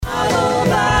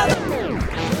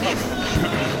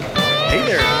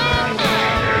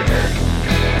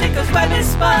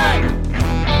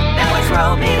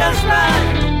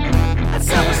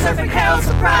cosmic hell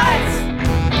surprise.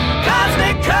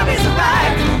 Cosmic Cubbies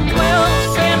arrived.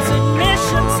 12 cents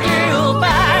admission still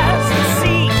buys the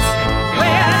seats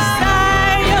where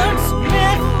science,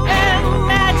 myth, and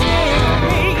magic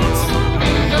meets.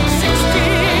 From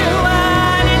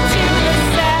 61 into the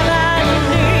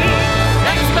 70,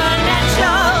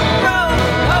 exponential growth,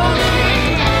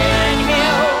 holy and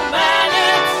humanity.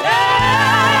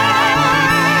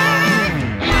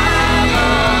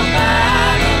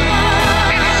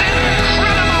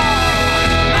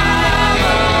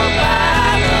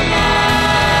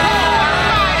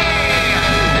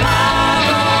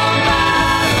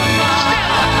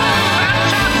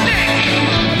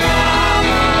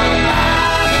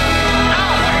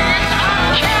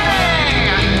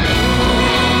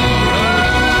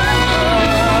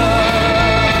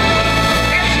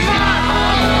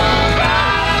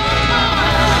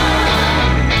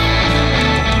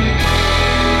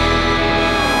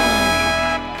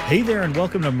 Hey there, and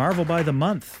welcome to Marvel by the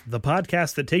Month, the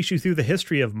podcast that takes you through the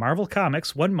history of Marvel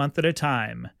Comics 1 month at a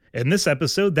time. In this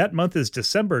episode, that month is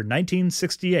December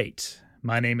 1968.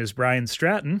 My name is Brian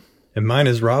Stratton. And mine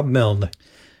is Rob Milne.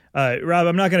 Rob,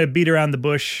 I'm not going to beat around the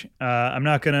bush. I'm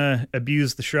not going to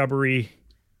abuse the shrubbery.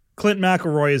 Clint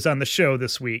McElroy is on the show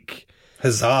this week.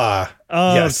 Huzzah.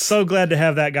 Oh, Yes. So glad to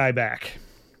have that guy back.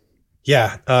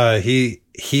 Yeah, he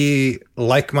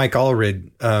like Mike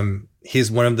Allred, he's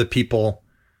one of the people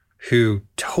who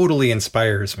totally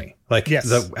inspires me. Like,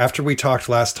 Yes. After we talked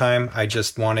last time, I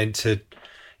just wanted to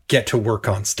get to work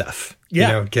on stuff. Yeah.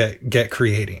 You know, get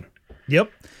creating.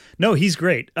 Yep. No, he's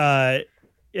great. And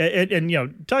you know,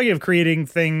 talking of creating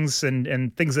things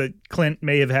and things that Clint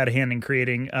may have had a hand in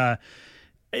creating,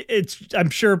 it's, I'm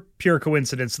sure, pure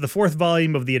coincidence. The 4th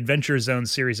volume of the Adventure Zone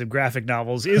series of graphic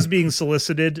novels is being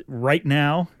solicited right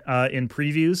now in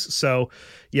previews. So,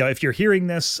 you know, if you're hearing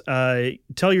this,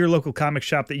 tell your local comic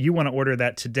shop that you want to order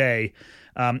that today.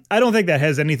 I don't think that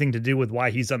has anything to do with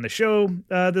why he's on the show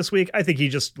this week. I think he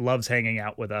just loves hanging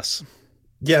out with us.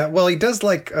 Yeah, well, he does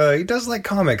like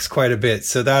comics quite a bit,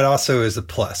 so that also is a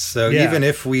plus. So Yeah. even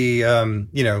if we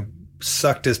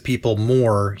sucked as people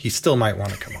more, he still might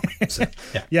want to come on. So,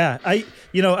 yeah. Yeah,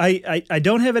 I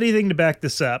don't have anything to back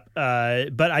this up,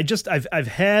 but I've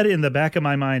had in the back of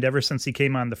my mind ever since he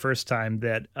came on the first time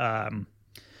that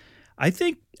I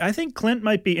think Clint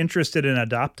might be interested in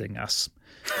adopting us.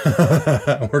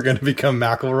 We're going to become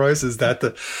McElroys. Is that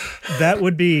That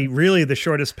would be really the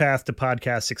shortest path to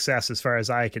podcast success, as far as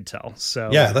I could tell.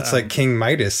 So yeah, that's like King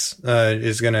Midas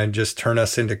is going to just turn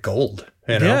us into gold.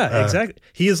 You know? Yeah, exactly.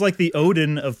 He is like the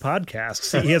Odin of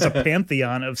podcasts. He has a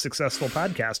pantheon of successful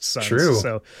podcast sons. True.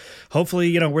 So hopefully,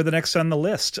 you know, we're the next on the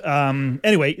list.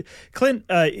 Anyway, Clint,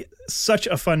 such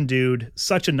a fun dude,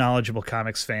 such a knowledgeable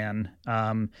comics fan.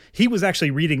 He was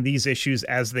actually reading these issues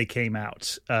as they came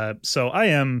out. So I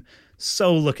am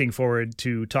so looking forward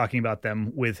to talking about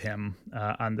them with him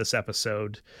on this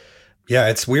episode. Yeah,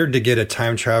 it's weird to get a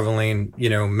time traveling,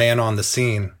 man on the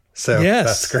scene. So Yes.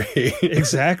 that's great.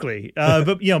 Exactly.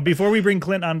 But, you know, before we bring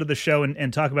Clint onto the show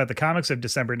and talk about the comics of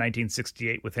December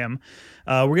 1968 with him,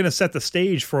 we're going to set the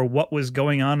stage for what was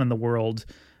going on in the world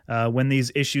when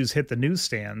these issues hit the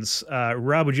newsstands.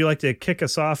 Rob, would you like to kick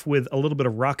us off with a little bit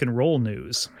of rock and roll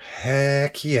news?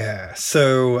 Heck yeah.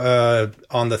 So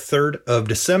on the 3rd of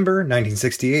December,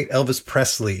 1968, Elvis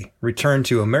Presley returned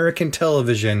to American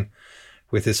television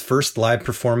with his first live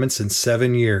performance in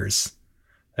 7 years.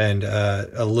 And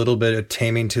a little bit of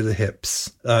Taming to the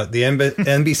Hips. The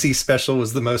NBC special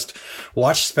was the most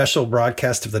watched special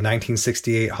broadcast of the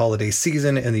 1968 holiday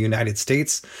season in the United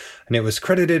States, and it was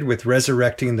credited with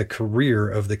resurrecting the career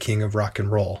of the King of Rock and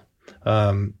Roll.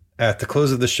 At the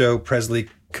close of the show, Presley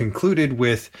concluded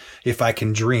with "If I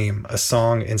Can Dream," a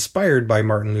song inspired by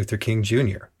Martin Luther King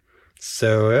Jr.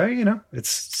 So, it's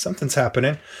something's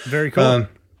happening. Very cool.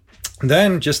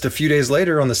 Then, just a few days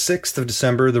later, on the 6th of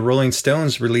December, the Rolling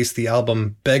Stones released the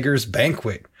album Beggar's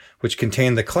Banquet, which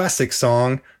contained the classic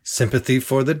song Sympathy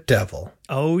for the Devil.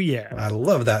 Oh, yeah. I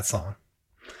love that song.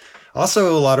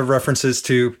 Also, a lot of references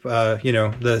to,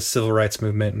 the civil rights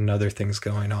movement and other things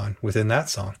going on within that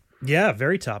song. Yeah,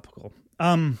 very topical.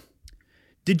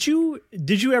 Did you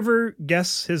ever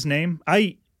guess his name?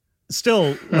 I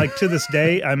still, like, to this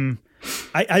day,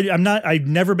 I've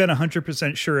never been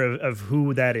 100% sure of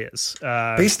who that is.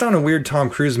 Based on a weird Tom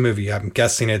Cruise movie, I'm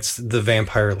guessing it's the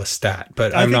vampire Lestat,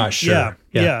 but I'm not sure.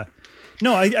 Yeah.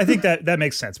 No, I think that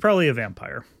makes sense. Probably a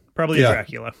vampire. Probably a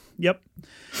Dracula. Yep.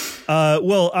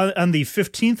 Well, on the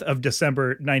 15th of December,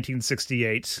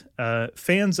 1968,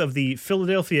 fans of the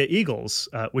Philadelphia Eagles,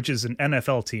 which is an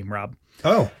NFL team, Rob,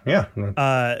 Oh, yeah.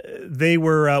 they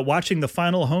were watching the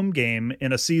final home game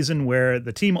in a season where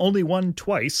the team only won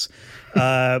twice.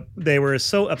 They were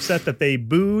so upset that they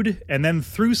booed and then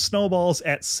threw snowballs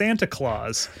at Santa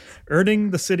Claus,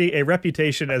 earning the city a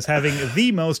reputation as having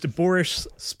the most boorish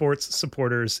sports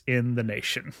supporters in the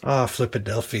nation. Ah,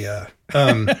 Flipadelphia.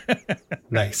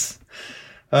 Nice.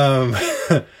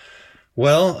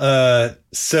 Well,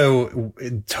 so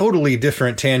totally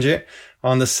different tangent.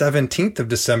 On the 17th of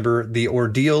December, the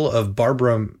ordeal of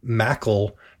Barbara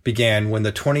Mackle began when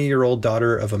the 20-year-old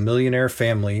daughter of a millionaire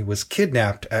family was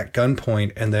kidnapped at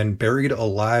gunpoint and then buried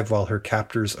alive while her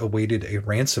captors awaited a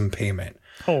ransom payment.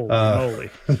 Holy moly.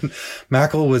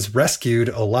 Mackle was rescued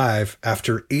alive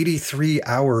after 83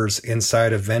 hours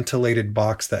inside a ventilated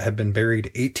box that had been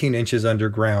buried 18 inches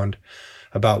underground,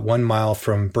 about 1 mile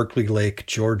from Berkeley Lake,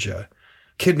 Georgia.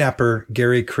 Kidnapper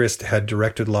Gary Christ had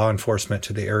directed law enforcement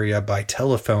to the area by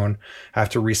telephone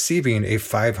after receiving a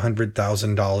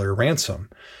 $500,000 ransom,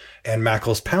 and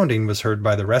Mackle's pounding was heard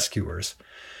by the rescuers.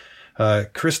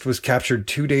 Christ was captured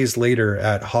 2 days later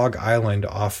at Hog Island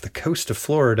off the coast of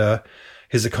Florida.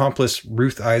 His accomplice,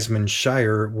 Ruth Eisman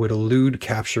Shire, would elude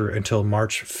capture until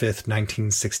March 5th,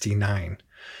 1969.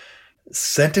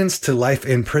 Sentenced to life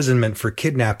imprisonment for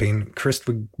kidnapping, Christ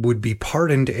would be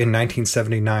pardoned in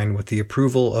 1979 with the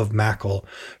approval of Mackle,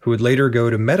 who would later go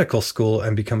to medical school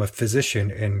and become a physician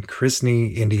in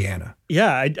Crisney, Indiana.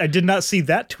 Yeah, I did not see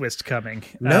that twist coming.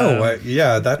 No,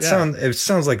 it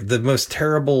sounds like the most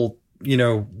terrible,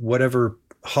 whatever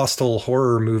hostile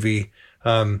horror movie,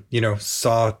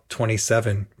 Saw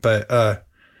 27. But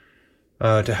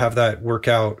to have that work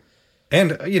out.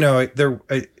 And,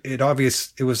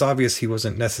 it was obvious he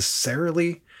wasn't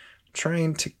necessarily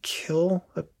trying to kill,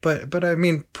 but I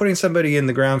mean, putting somebody in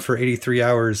the ground for 83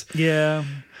 hours. Yeah.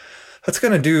 That's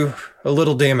going to do a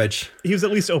little damage. He was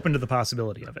at least open to the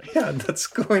possibility of it. Yeah, that's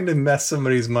going to mess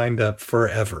somebody's mind up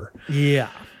forever. Yeah,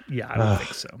 I would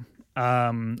think so.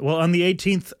 Well, on the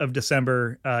 18th of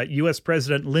December, U.S.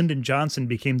 President Lyndon Johnson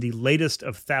became the latest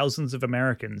of thousands of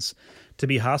Americans to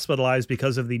be hospitalized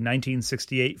because of the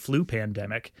 1968 flu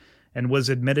pandemic and was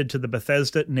admitted to the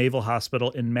Bethesda Naval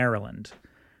Hospital in Maryland.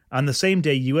 On the same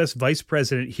day, U.S. Vice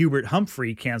President Hubert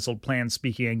Humphrey canceled planned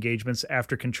speaking engagements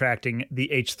after contracting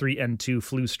the H3N2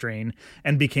 flu strain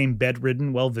and became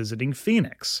bedridden while visiting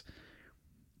Phoenix.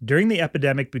 During the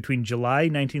epidemic between July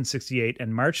 1968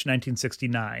 and March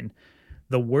 1969,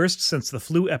 the worst since the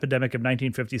flu epidemic of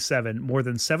 1957, more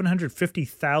than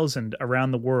 750,000 around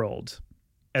the world,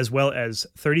 as well as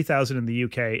 30,000 in the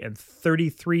UK and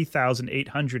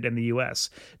 33,800 in the US,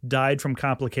 died from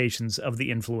complications of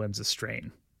the influenza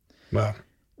strain. Wow.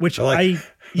 Which I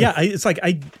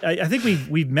think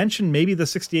we've mentioned maybe the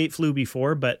 68 flu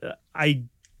before, but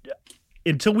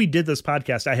until we did this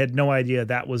podcast, I had no idea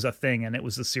that was a thing and it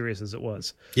was as serious as it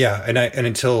was. Yeah. And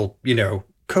until,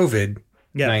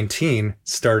 COVID-19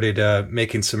 started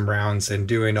making some rounds and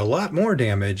doing a lot more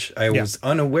damage, I was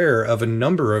unaware of a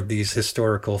number of these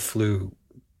historical flu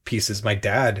pieces. My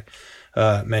dad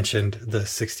mentioned the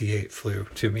 68 flu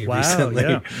to me recently.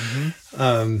 Yeah.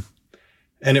 Mm-hmm.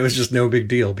 And it was just no big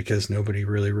deal because nobody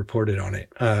really reported on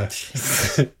it.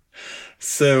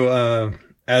 So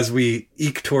as we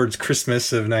eke towards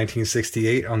Christmas of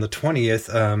 1968, on the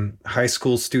 20th, high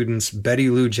school students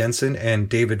Betty Lou Jensen and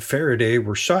David Faraday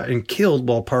were shot and killed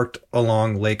while parked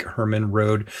along Lake Herman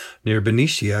Road near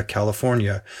Benicia,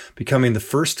 California, becoming the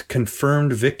first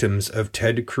confirmed victims of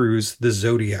Ted Cruz, the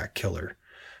Zodiac Killer.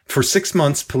 For 6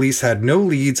 months, police had no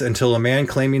leads until a man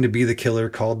claiming to be the killer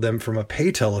called them from a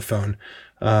pay telephone.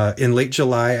 In late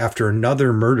July, after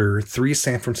another murder, 3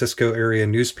 San Francisco area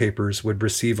newspapers would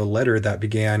receive a letter that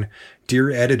began, "Dear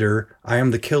editor, I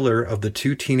am the killer of the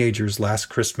 2 teenagers last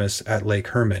Christmas at Lake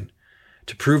Herman.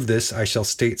 To prove this, I shall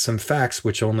state some facts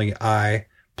which only I,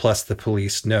 plus the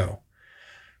police, know."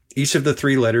 Each of the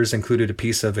 3 letters included a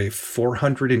piece of a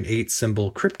 408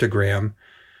 symbol cryptogram.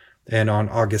 And on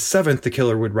August 7th, the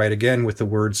killer would write again with the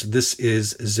words, "This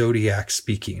is Zodiac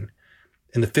speaking."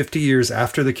 In the 50 years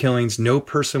after the killings, no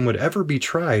person would ever be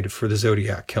tried for the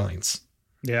Zodiac killings.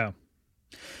 Yeah.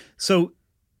 So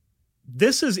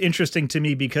this is interesting to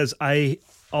me because I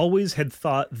always had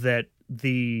thought that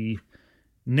the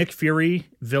Nick Fury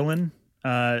villain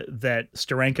that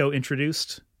Steranko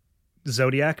introduced,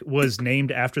 Zodiac, was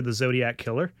named after the Zodiac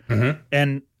Killer. Mm-hmm.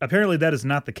 And apparently that is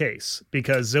not the case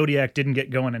because Zodiac didn't get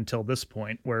going until this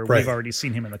point where we've already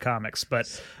seen him in the comics.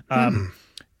 But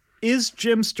is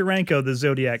Jim Steranko the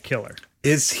Zodiac Killer?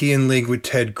 Is he in league with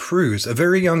Ted Cruz? A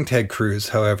very young Ted Cruz,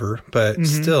 however, but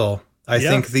still, I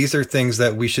think these are things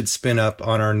that we should spin up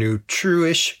on our new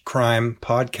True-ish Crime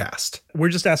podcast. We're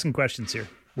just asking questions here.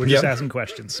 We're just asking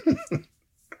questions.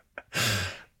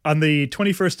 On the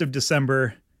 21st of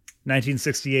December,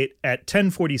 1968, at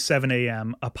 10:47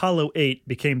 a.m., Apollo 8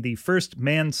 became the first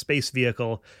manned space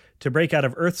vehicle to break out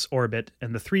of Earth's orbit,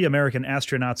 and the 3 American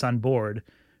astronauts on board,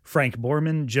 Frank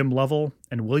Borman, Jim Lovell,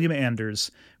 and William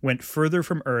Anders, went further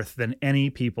from Earth than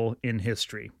any people in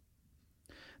history.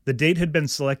 The date had been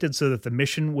selected so that the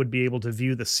mission would be able to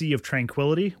view the Sea of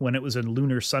Tranquility when it was in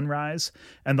lunar sunrise,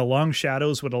 and the long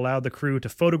shadows would allow the crew to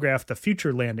photograph the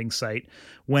future landing site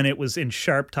when it was in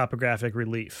sharp topographic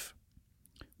relief.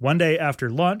 One day after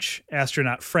launch,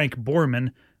 astronaut Frank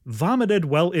Borman vomited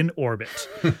while in orbit.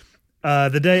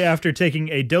 The day after taking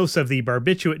a dose of the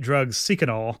barbiturate drug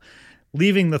Seconal,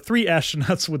 leaving the 3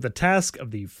 astronauts with the task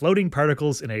of the floating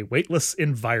particles in a weightless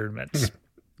environment.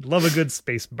 Love a good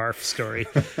space barf story.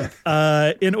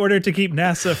 In order to keep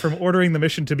NASA from ordering the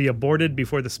mission to be aborted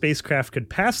before the spacecraft could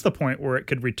pass the point where it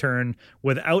could return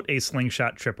without a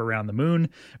slingshot trip around the moon,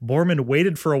 Borman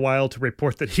waited for a while to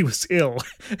report that he was ill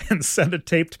and sent a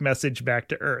taped message back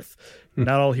to Earth.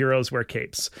 Not all heroes wear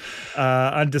capes.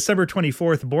 On December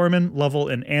 24th, Borman, Lovell,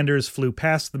 and Anders flew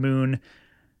past the moon,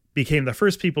 became the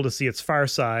first people to see its far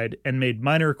side, and made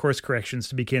minor course corrections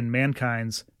to begin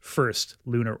mankind's first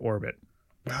lunar orbit.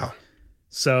 Wow.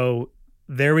 So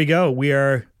there we go. We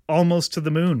are almost to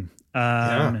the moon.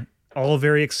 All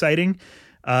very exciting.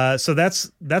 So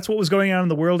that's what was going on in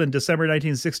the world in December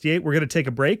 1968. We're going to take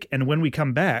a break. And when we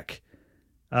come back,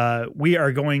 we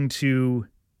are going to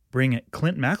bring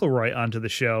Clint McElroy onto the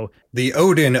show. The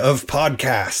Odin of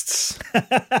podcasts.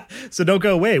 So don't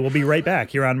go away. We'll be right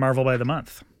back here on Marvel by the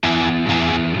Month.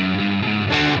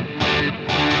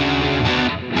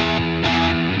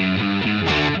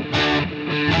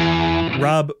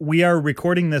 Rob, we are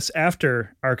recording this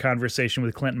after our conversation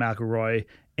with Clint McElroy,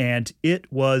 and it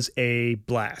was a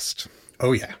blast.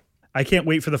 Oh, yeah. I can't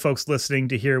wait for the folks listening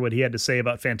to hear what he had to say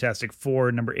about Fantastic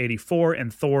Four number 84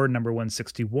 and Thor number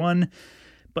 161.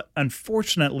 But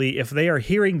unfortunately, if they are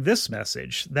hearing this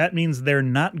message, that means they're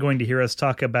not going to hear us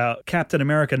talk about Captain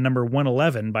America number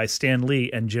 111 by Stan Lee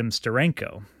and Jim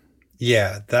Steranko.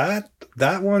 Yeah, that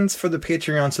one's for the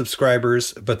Patreon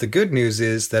subscribers, but the good news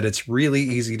is that it's really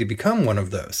easy to become one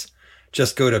of those.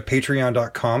 Just go to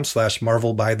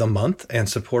patreon.com/Marvel by the month and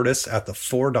support us at the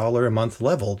 $4 a month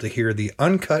level to hear the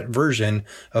uncut version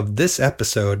of this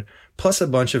episode, plus a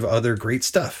bunch of other great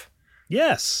stuff.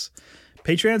 Yes.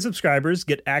 Patreon subscribers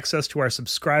get access to our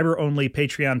subscriber-only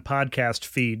Patreon podcast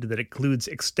feed that includes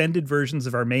extended versions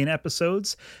of our main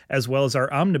episodes, as well as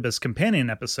our Omnibus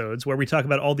companion episodes, where we talk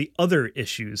about all the other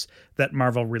issues that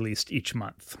Marvel released each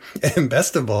month. And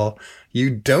best of all,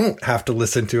 you don't have to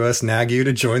listen to us nag you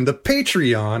to join the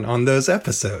Patreon on those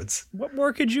episodes. What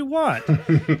more could you want?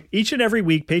 Each and every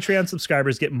week, Patreon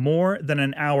subscribers get more than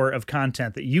an hour of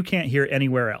content that you can't hear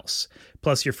anywhere else.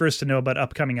 Plus, you're first to know about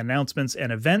upcoming announcements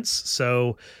and events.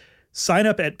 So sign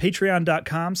up at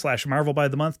patreon.com/Marvel by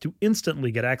the month to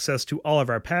instantly get access to all of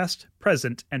our past,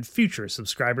 present, and future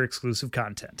subscriber exclusive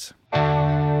content.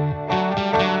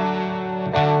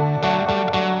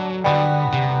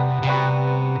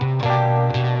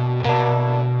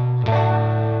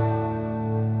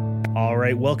 All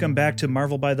right, welcome back to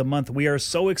Marvel by the Month. We are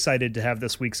so excited to have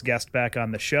this week's guest back on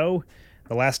the show.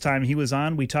 The last time he was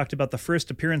on, we talked about the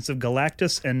first appearance of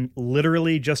Galactus and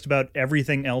literally just about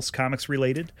everything else comics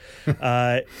related.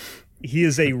 He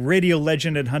is a radio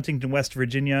legend in Huntington, West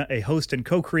Virginia, a host and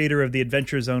co-creator of the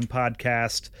Adventure Zone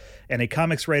podcast, and a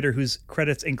comics writer whose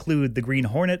credits include The Green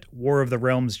Hornet, War of the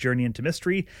Realms, Journey into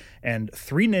Mystery, and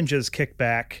Three Ninjas Kick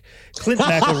Back. Clint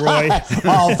McElroy.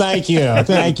 Oh, thank you.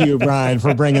 Thank you, Brian,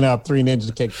 for bringing up Three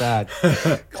Ninjas Kick Back.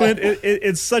 Clint,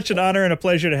 it's such an honor and a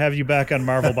pleasure to have you back on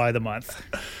Marvel by the Month.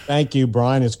 Thank you,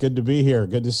 Brian. It's good to be here.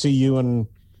 Good to see you and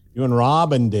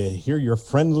Rob and to hear your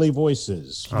friendly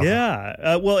voices. Yeah.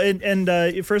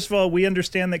 First of all, we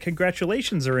understand that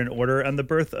congratulations are in order on the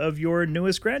birth of your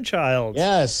newest grandchild.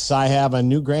 Yes, I have a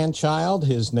new grandchild.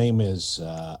 His name is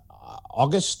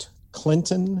August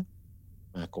Clinton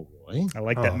McElroy. I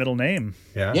like that middle name.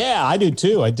 Yeah, I do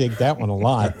too. I dig that one a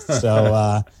lot.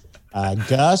 So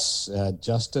Gus,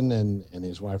 Justin, and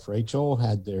his wife Rachel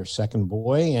had their second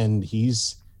boy, and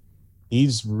he's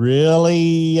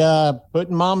really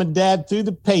putting mom and dad through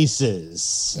the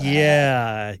paces.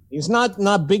 Yeah. He's not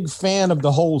a big fan of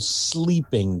the whole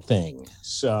sleeping thing.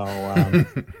 So,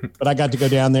 but I got to go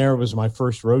down there. It was my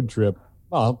first road trip,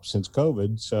 since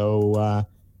COVID. So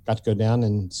got to go down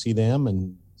and see them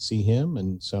and see him.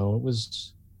 And so it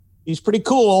was he's pretty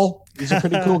cool. He's a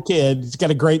pretty cool kid. He's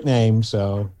got a great name.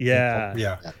 So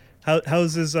Yeah.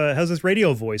 How's his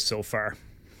radio voice so far?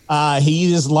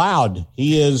 He is loud.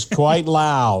 He is quite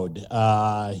loud.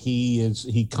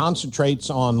 He concentrates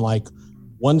on like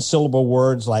one syllable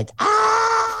words like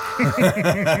ah.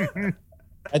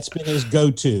 That's been his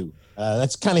go-to.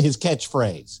 That's kind of his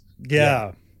catchphrase.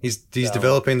 Yeah. He's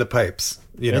developing the pipes.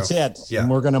 That's it. Yeah. And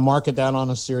we're going to market that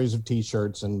on a series of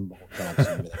T-shirts and.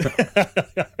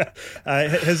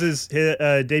 Has his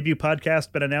debut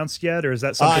podcast been announced yet, or is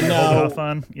that something you're holding off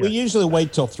on? Yeah. We usually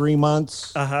wait till 3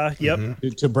 months. Yep.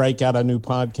 To break out a new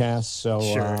podcast. So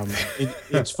Sure.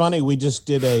 It's funny. We just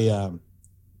did an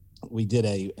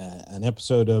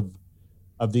episode of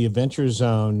the Adventure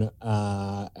Zone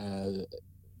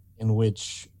in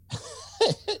which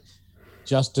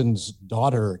Justin's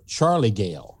daughter, Charlie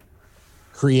Gale,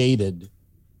 created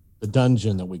the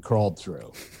dungeon that we crawled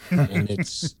through. And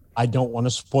I don't want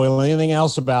to spoil anything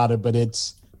else about it, but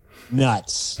it's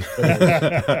nuts.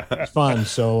 But it's fun.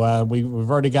 So we've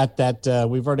already got that.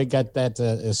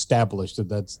 Established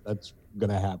that's going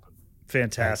to happen.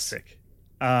 Fantastic.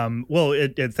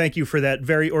 Thank you for that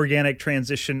very organic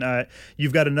transition.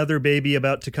 You've got another baby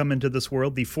about to come into this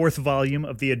world, the 4th volume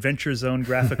of the Adventure Zone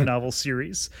graphic novel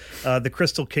series, The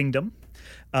Crystal Kingdom.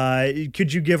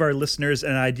 Could you give our listeners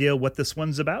an idea what this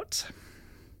one's about?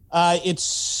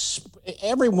 It's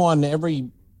every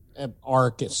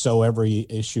arc, so every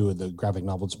issue of the graphic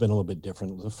novel, it's been a little bit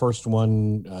different. The first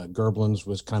one, Gerblins,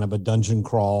 was kind of a dungeon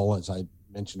crawl, as I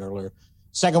mentioned earlier.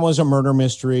 Second was a murder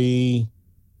mystery.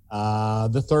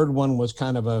 The third one was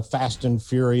kind of a Fast and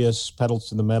Furious, pedals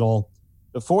to the metal.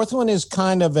 The fourth one is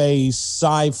kind of a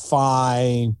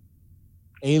sci-fi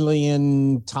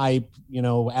alien type,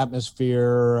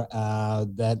 atmosphere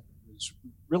that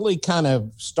really kind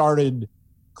of started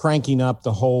cranking up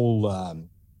the whole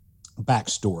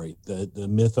backstory, the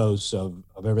mythos of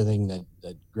everything that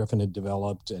Griffin had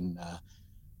developed, and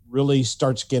really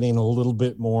starts getting a little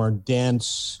bit more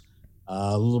dense,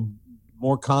 a little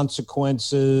more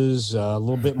consequences, a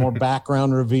little bit more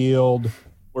background revealed.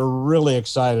 We're really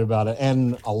excited about it.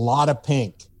 And a lot of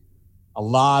pink,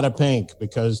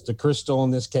 because the crystal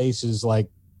in this case is like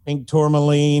pink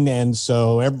tourmaline. And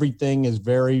so everything is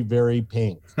very, very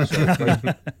pink. So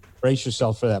brace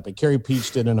yourself for that. But Carrie Peach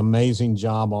did an amazing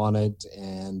job on it.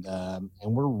 And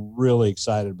we're really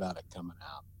excited about it coming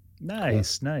out.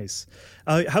 Nice.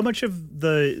 How much of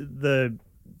the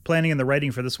planning and the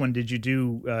writing for this one did you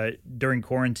do during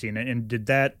quarantine, and did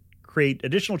that create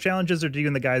additional challenges, or do you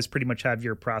and the guys pretty much have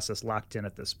your process locked in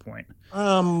at this point?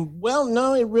 Well,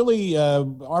 no, it really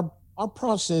our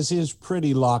process is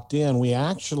pretty locked in. We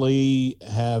actually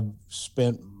have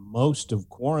spent most of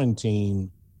quarantine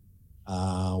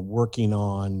working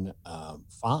on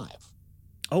 5.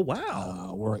 Oh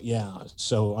wow.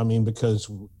 So I mean, because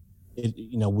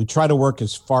we try to work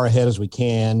as far ahead as we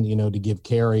can, to give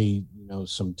Carrie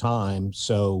some time.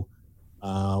 So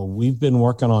we've been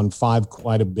working on 5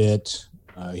 quite a bit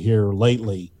here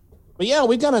lately. But yeah,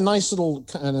 we got a nice little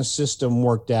kind of system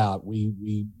worked out.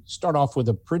 We start off with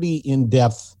a pretty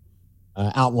in-depth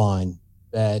outline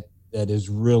that is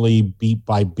really beat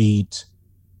by beat.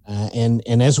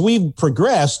 And as we've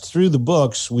progressed through the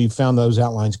books, we've found those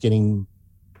outlines getting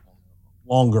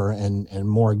longer and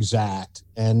more exact.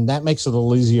 And that makes it a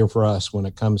little easier for us when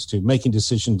it comes to making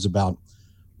decisions about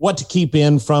what to keep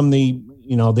in from the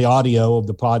audio of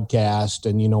the podcast,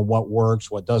 and, what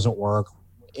works, what doesn't work.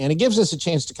 And it gives us a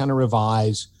chance to kind of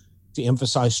revise, to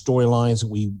emphasize storylines that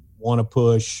we want to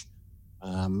push.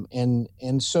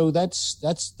 And so that's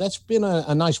been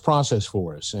a nice process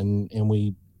for us. And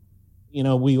we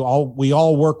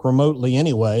all work remotely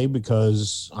anyway,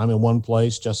 because I'm in one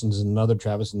place, Justin's in another,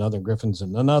 Travis another, Griffin's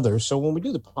in another. So when we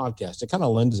do the podcast, it kind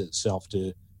of lends itself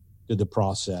to the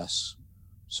process.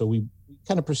 So we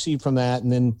kind of proceed from that,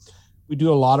 and then we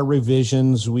do a lot of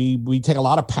revisions. We take a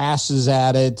lot of passes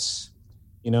at it,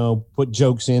 put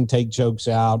jokes in, take jokes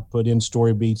out, put in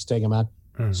story beats, take them out.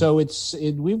 Mm-hmm. So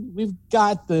we've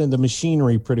got the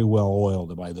machinery pretty well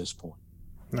oiled by this point.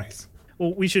 Nice.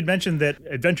 Well, we should mention that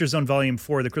Adventure Zone Volume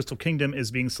 4, The Crystal Kingdom,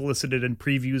 is being solicited in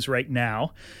previews right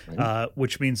now,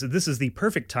 which means that this is the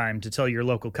perfect time to tell your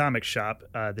local comic shop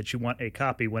that you want a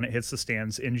copy when it hits the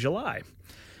stands in July.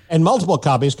 And multiple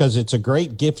copies, because it's a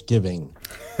great gift giving.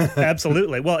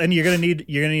 Absolutely. Well, and you're gonna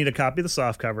need a copy of the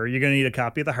soft cover. You're gonna need a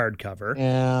copy of the hardcover.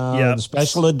 Yeah. The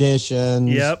special editions.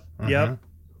 Yep.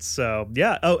 So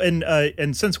yeah. Oh,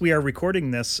 and since we are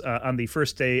recording this on the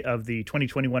first day of the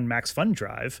 2021 Max Fun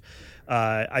Drive,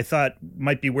 I thought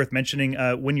might be worth mentioning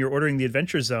when you're ordering the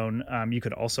Adventure Zone, you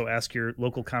could also ask your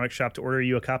local comic shop to order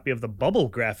you a copy of the Bubble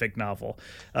graphic novel.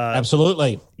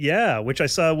 Absolutely. Yeah, which I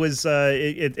saw was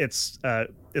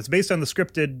it's based on the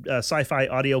scripted sci-fi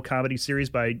audio comedy series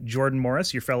by Jordan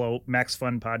Morris, your fellow Max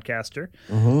Fun podcaster.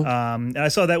 And I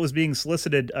saw that was being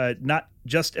solicited not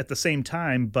just at the same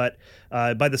time, but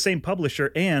by the same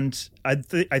publisher. And I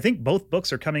think both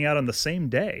books are coming out on the same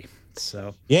day.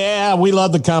 So yeah, we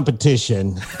love the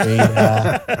competition. We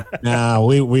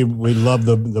love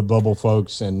the Bubble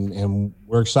folks, and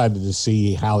we're excited to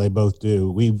see how they both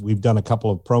do. We've done a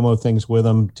couple of promo things with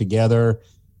them together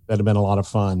that have been a lot of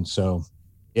fun. So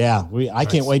yeah, I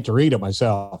can't wait to read it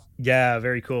myself. Yeah,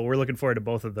 very cool. We're looking forward to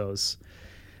both of those.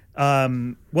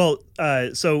 So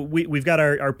we've got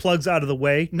our plugs out of the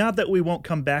way. Not that we won't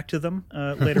come back to them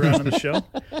later on in the show,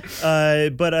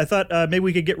 but I thought maybe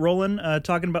we could get rolling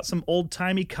talking about some old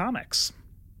timey comics.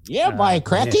 Yeah, by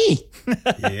cracky.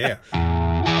 Yeah.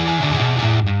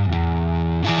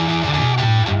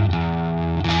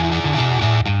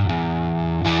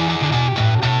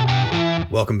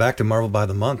 Welcome back to Marvel by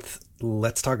the Month.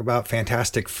 Let's talk about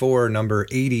Fantastic Four number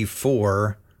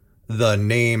 84. The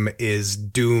name is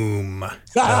Doom.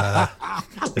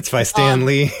 It's by Stan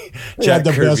Lee, Jack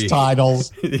the Kirby. best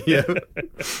titles. Yeah.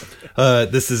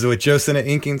 This is with Joe Sinnott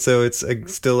inking, so it's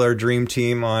still our dream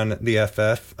team on the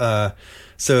FF.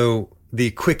 So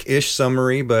the quick-ish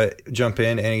summary, but jump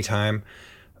in anytime.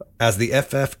 As the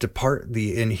FF depart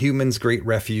the Inhumans' great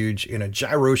refuge in a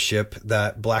gyro ship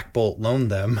that Black Bolt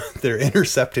loaned them, they're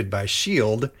intercepted by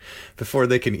S.H.I.E.L.D. before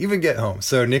they can even get home.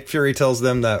 So Nick Fury tells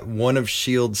them that one of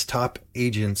S.H.I.E.L.D.'s top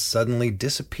agents suddenly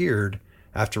disappeared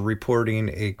after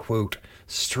reporting a, quote,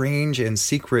 strange and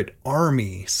secret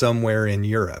army somewhere in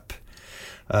Europe.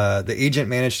 The agent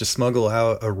managed to smuggle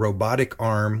out a robotic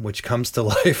arm, which comes to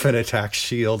life and attacks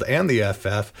S.H.I.E.L.D. and the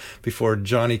FF before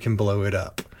Johnny can blow it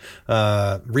up.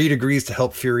 Reed agrees to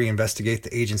help Fury investigate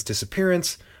the agent's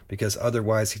disappearance, because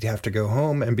otherwise he'd have to go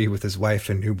home and be with his wife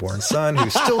and newborn son, who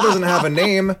still doesn't have a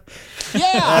name.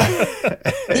 Yeah.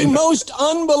 The most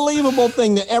unbelievable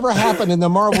thing that ever happened in the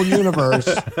Marvel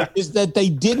Universe is that they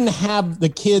didn't have the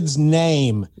kid's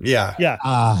name. Yeah. Yeah.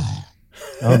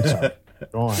 I'm sorry.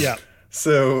 Go on. Yeah.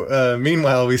 So,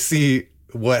 meanwhile, we see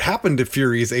what happened to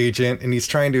Fury's agent, and he's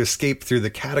trying to escape through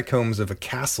the catacombs of a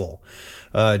castle.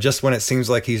 Just when it seems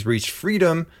like he's reached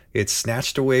freedom, it's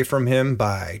snatched away from him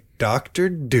by Dr.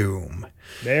 Doom.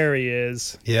 There he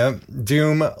is. Yep.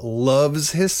 Doom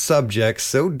loves his subjects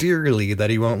so dearly that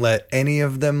he won't let any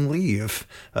of them leave.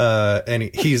 And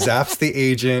he zaps the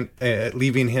agent,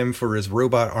 leaving him for his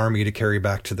robot army to carry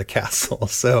back to the castle.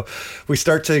 So we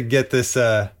start to get this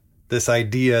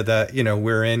idea that, you know,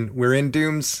 we're in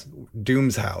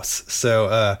Doom's house.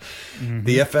 So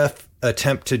the FF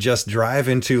attempt to just drive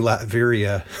into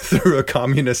Latveria through a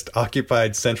communist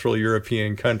occupied Central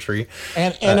European country.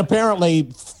 And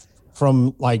apparently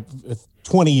from like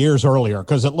 20 years earlier,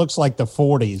 because it looks like the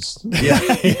 40s. Yeah.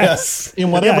 Yes. In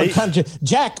whatever country.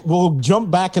 Jack will jump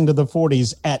back into the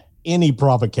 40s at any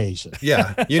provocation.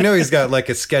 Yeah. You know, he's got like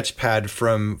a sketch pad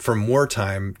from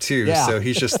wartime too. Yeah. So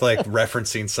he's just like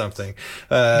referencing something.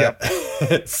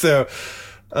 Yep. So,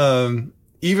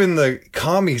 even the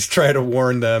commies try to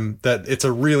warn them that it's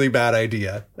a really bad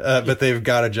idea, but they've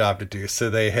got a job to do.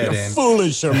 So they head in.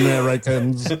 Foolish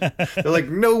Americans. They're like,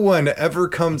 no one ever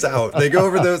comes out. They go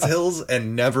over those hills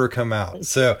and never come out.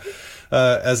 So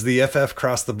as the FF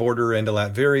cross the border into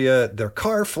Latveria, their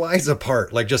car flies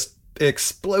apart, like just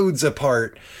explodes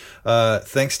apart.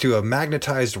 Thanks to a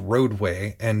magnetized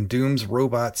roadway, and Doom's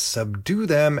robots subdue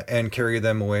them and carry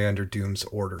them away under Doom's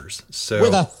orders. So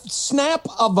with a snap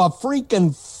of a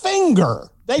freaking finger.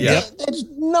 It's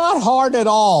not hard at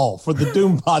all for the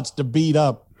Doombots to beat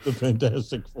up the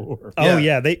Fantastic Four. Oh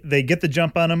yeah, they get the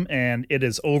jump on him, and it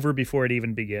is over before it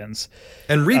even begins.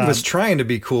 And Reed was trying to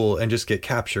be cool and just get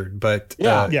captured, but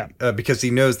because he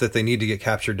knows that they need to get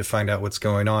captured to find out what's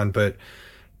going on, but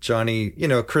Johnny, you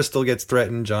know, Crystal gets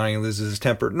threatened. Johnny loses his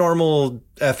temper. Normal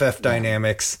FF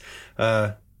dynamics.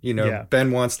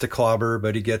 Ben wants to clobber,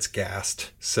 but he gets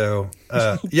gassed. So,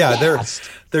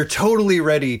 they're totally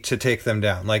ready to take them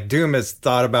down. Like Doom has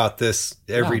thought about this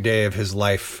every day of his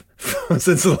life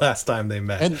since the last time they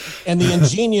met. And the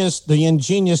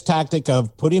ingenious tactic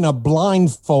of putting a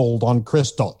blindfold on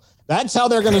Crystal. That's how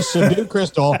they're going to subdue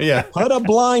Crystal. Yeah. Put a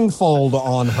blindfold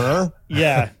on her.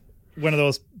 Yeah. One of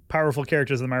those powerful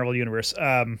characters in the Marvel Universe.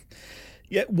 One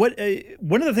of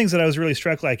the things that I was really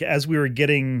struck, like as we were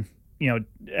getting,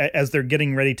 as they're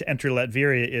getting ready to enter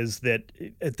Latveria, is that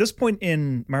at this point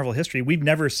in Marvel history, we've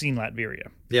never seen Latveria.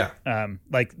 Yeah.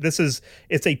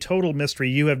 It's a total mystery.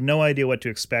 You have no idea what to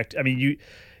expect. I mean,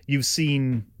 you've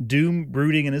seen Doom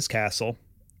brooding in his castle.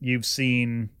 You've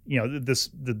seen,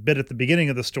 the bit at the beginning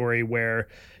of the story where,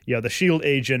 the SHIELD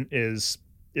agent is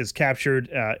captured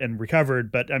and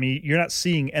recovered. But I mean, you're not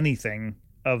seeing anything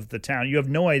of the town. You have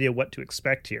no idea what to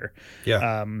expect here.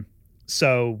 Yeah.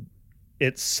 So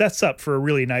it sets up for a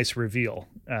really nice reveal,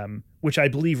 which I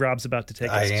believe Rob's about to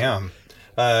take us to. I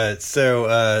am.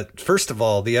 So first of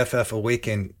all, the FF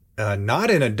awaken not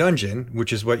in a dungeon,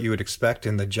 which is what you would expect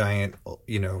in the giant,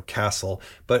 castle,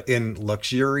 but in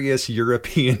luxurious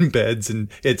European beds, and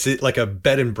it's like a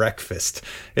bed and breakfast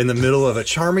in the middle of a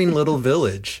charming little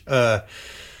village.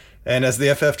 And as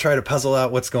the FF try to puzzle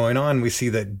out what's going on, we see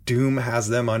that Doom has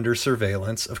them under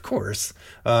surveillance, of course.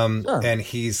 Sure. And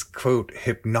he's, quote,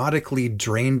 hypnotically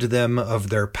drained them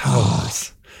of their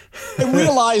powers. They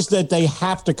realize that they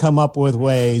have to come up with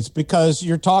ways, because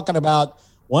you're talking about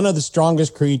one of the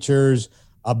strongest creatures,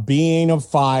 a being of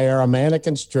fire, a man that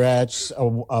can stretch,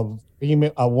 a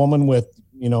woman with,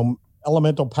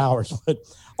 elemental powers. But,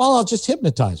 I'll just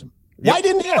hypnotize him. Yep. Why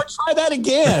didn't he ever try that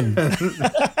again?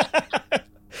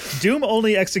 Doom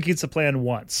only executes a plan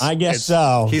once. I guess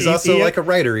so. He's also like a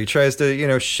writer. He tries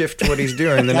to, shift what he's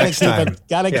doing the next time.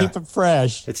 Gotta keep it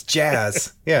fresh. It's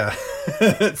jazz. Yeah.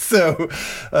 So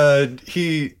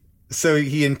he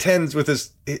intends with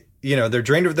his, they're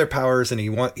drained of their powers, and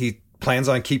he plans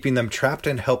on keeping them trapped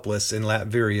and helpless in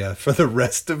Latveria for the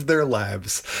rest of their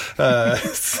lives.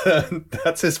 So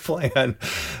that's his plan.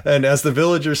 And as the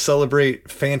villagers celebrate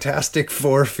Fantastic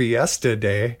Four Fiesta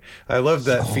Day, I love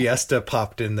that Fiesta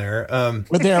popped in there.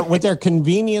 With their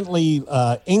conveniently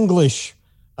English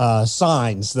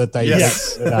signs that they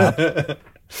yes.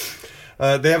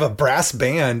 They have a brass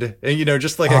band, and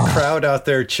just like a crowd out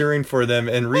there cheering for them.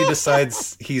 And Reed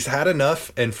decides he's had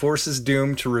enough and forces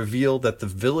Doom to reveal that the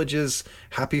village's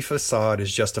happy facade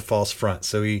is just a false front.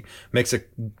 So he makes a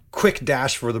quick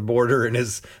dash for the border and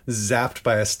is zapped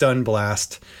by a stun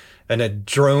blast. And a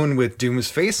drone with Doom's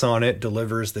face on it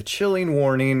delivers the chilling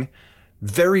warning: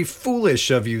 "Very foolish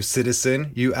of you,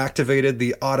 citizen. You activated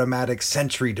the automatic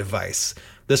sentry device.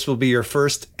 This will be your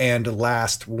first and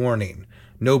last warning.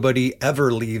 Nobody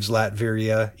ever leaves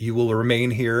Latveria. You will remain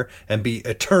here and be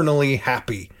eternally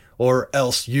happy, or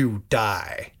else you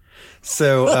die."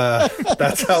 So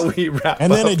that's how we wrap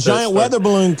and up. And then a giant weather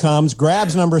balloon comes,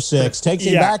 grabs number 6, takes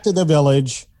him back to the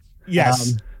village.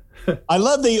 Yes. I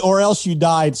love the "or else you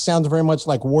die." It sounds very much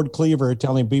like Ward Cleaver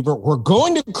telling Beaver, "We're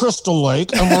going to Crystal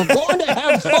Lake and we're going to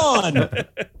have fun."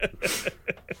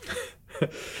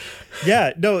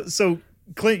 Yeah, no, so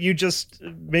Clint, you just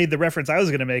made the reference I was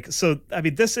going to make. So, I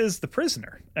mean, this is The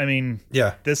Prisoner. I mean,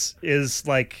 yeah, this is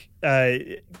like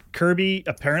Kirby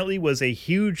apparently was a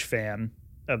huge fan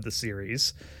of the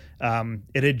series.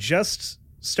 It had just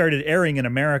started airing in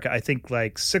America, I think,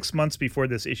 like 6 months before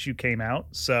this issue came out.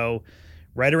 So,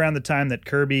 right around the time that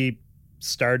Kirby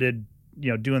started,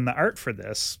 doing the art for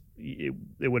this, it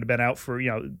would have been out for,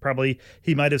 probably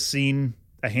he might have seen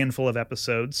a handful of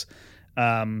episodes.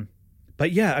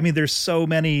 But yeah, I mean, there's so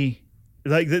many.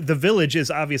 Like the village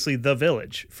is obviously the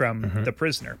village from The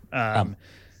Prisoner.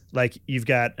 Like you've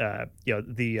got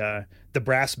the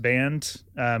brass band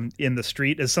in the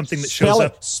street is something that shows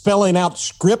up spelling out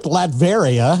script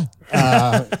Latveria.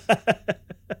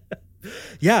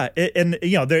 Yeah, and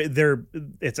they're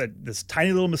it's this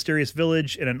tiny little mysterious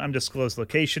village in an undisclosed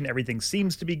location. Everything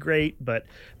seems to be great, but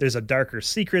there's a darker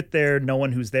secret there. No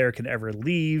one who's there can ever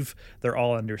leave. They're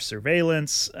all under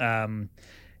surveillance, and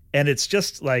it's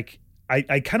just like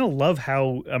I kind of love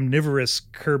how omnivorous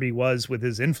Kirby was with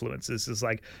his influences. It's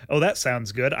like, oh, that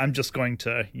sounds good. I'm just going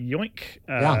to yoink.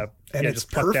 And it's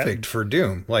perfect for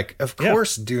Doom. Like, of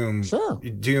course, Doom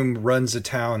runs a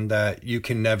town that you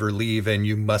can never leave and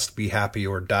you must be happy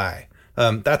or die.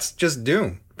 That's just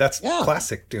Doom. That's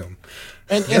classic Doom.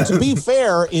 And to be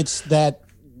fair, it's that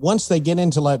once they get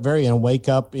into Latveria and wake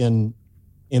up in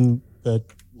the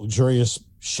luxurious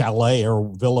chalet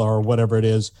or villa or whatever it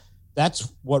is,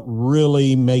 that's what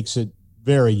really makes it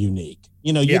very unique.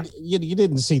 You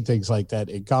didn't see things like that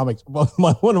in comics. One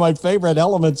of my favorite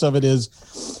elements of it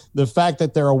is the fact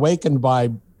that they're awakened by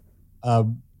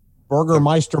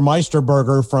Burgermeister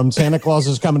Meisterburger from Santa Claus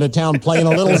is Coming to Town playing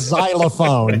a little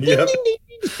xylophone. Yep.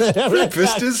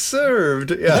 Breakfast is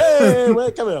served. Yeah. Hey,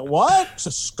 wait a minute. What?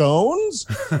 Scones?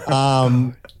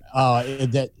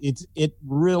 It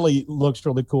really looks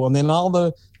really cool. And then all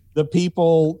the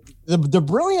people, the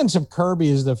brilliance of Kirby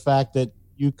is the fact that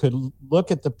you could look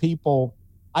at the people.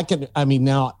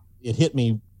 Now it hit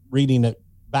me reading it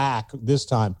back this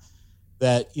time,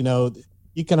 that,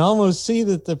 you can almost see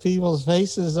that the people's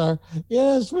faces are,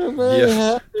 yes, we're very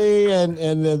happy. And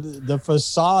the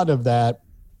facade of that.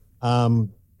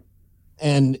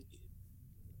 And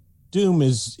Doom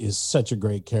is such a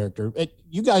great character.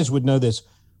 You guys would know this.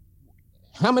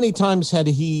 How many times had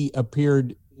he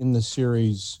appeared in the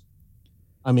series?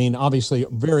 I mean, obviously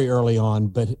very early on,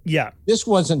 but this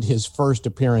wasn't his first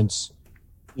appearance,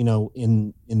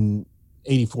 in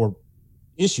 84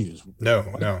 issues.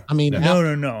 No. I mean,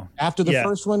 no. After the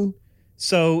first one.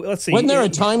 So let's see. Wasn't there a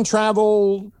time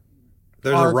travel?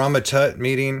 There's a Rama Tut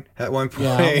meeting at one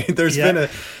point. Yeah.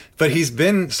 But he's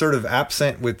been sort of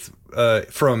absent with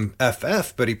from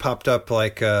FF, but he popped up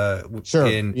like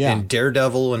in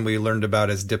Daredevil, and we learned about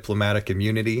his diplomatic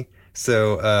immunity.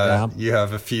 So you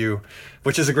have a few,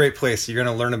 which is a great place. You're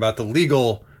going to learn about the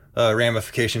legal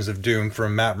ramifications of Doom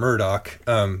from Matt Murdock.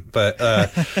 But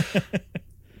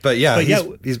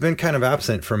he's been kind of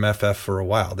absent from FF for a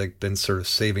while. They've been sort of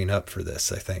saving up for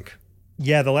this, I think.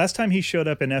 Yeah, the last time he showed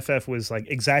up in FF was like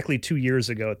exactly 2 years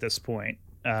ago at this point.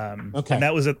 And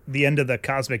that was at the end of the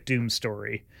Cosmic Doom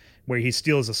story, where he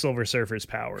steals a Silver Surfer's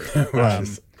power. Which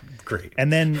is great.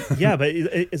 And then, but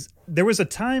there was a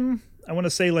time, I want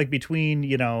to say, like between,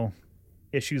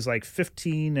 issues like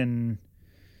 15 and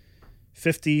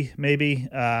 50, maybe,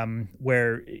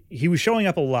 where he was showing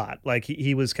up a lot. Like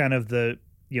he was kind of the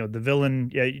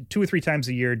villain. 2 or 3 times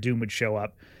a year, Doom would show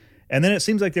up. And then it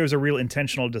seems like there was a real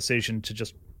intentional decision to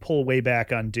just pull way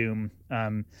back on Doom,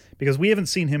 because we haven't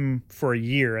seen him for a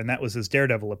year, and that was his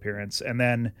Daredevil appearance. And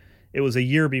then it was a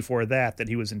year before that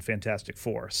he was in Fantastic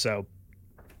Four. So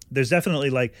there's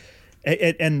definitely like,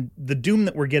 and the Doom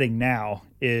that we're getting now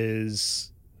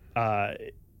is,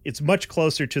 it's much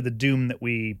closer to the Doom that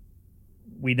we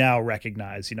now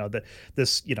recognize.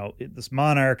 This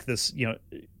monarch, this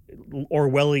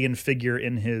Orwellian figure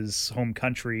in his home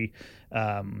country,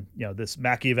 this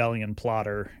Machiavellian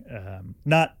plotter,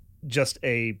 not just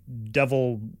a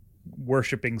devil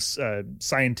worshipping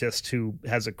scientist who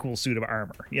has a cool suit of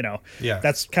armor.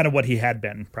 That's kind of what he had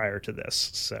been prior to this.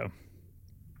 So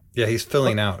he's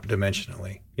filling out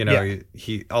dimensionally.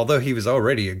 He although he was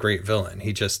already a great villain,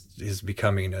 he just is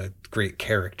becoming a great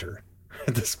character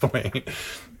at this point.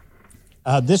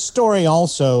 This story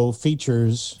also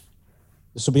features,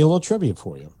 this will be a little trivia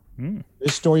for you.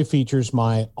 This story features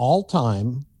my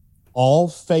all-time,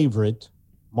 all-favorite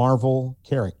Marvel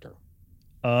character.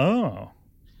 Oh.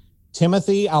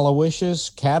 Timothy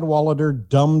Aloysius Cadwallader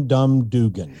Dum Dum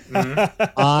Dugan.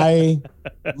 I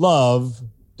love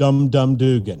Dum Dum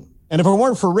Dugan. And if it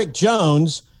weren't for Rick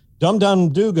Jones, Dum Dum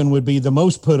Dugan would be the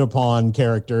most put upon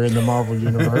character in the Marvel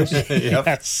universe.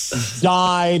 Yes.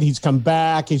 Died. He's come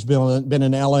back. He's been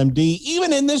an LMD.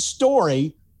 Even in this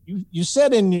story, you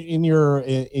said in your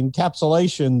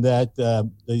encapsulation that the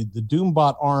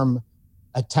Doombot arm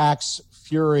attacks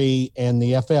Fury and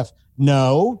the FF.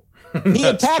 No, he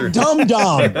attacked Dum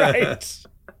Dum. Right.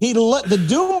 He let the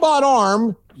Doombot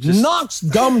arm knocks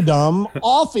Dum Dum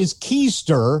off his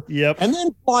keister. Yep. And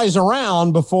then flies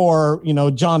around before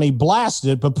Johnny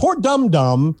blasted it. But poor Dum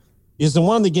Dum is the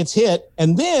one that gets hit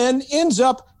and then ends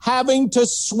up having to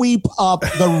sweep up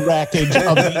the wreckage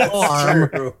of the arm.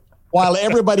 True. While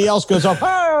everybody else goes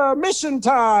off, mission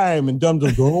time. And Dum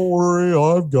Dum, don't worry,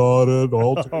 I've got it.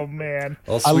 Oh, man.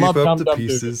 I'll sweep up Dum the Dum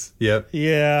pieces. Yep.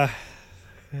 Yeah.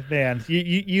 Man,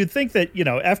 you'd think that,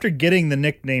 after getting the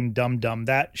nickname Dum Dum,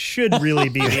 that should really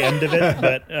be the end of it.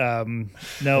 But no,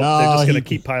 they're just going to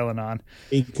keep piling on.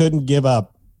 He couldn't give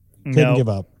up. Give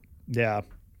up. Yeah.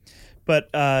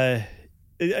 But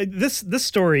this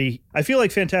story, I feel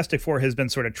like Fantastic Four has been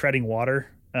sort of treading water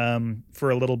for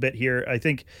a little bit here. I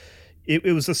think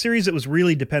it was a series that was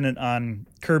really dependent on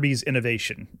Kirby's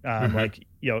innovation, like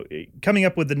coming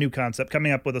up with the new concept,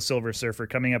 coming up with a Silver Surfer,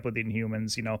 coming up with the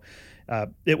Inhumans.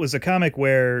 It was a comic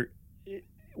where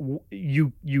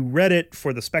you read it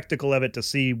for the spectacle of it, to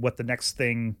see what the next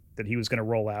thing that he was going to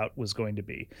roll out was going to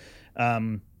be.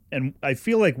 And I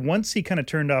feel like once he kind of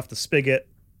turned off the spigot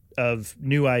of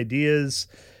new ideas,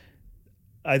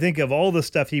 I think of all the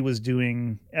stuff he was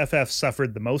doing, FF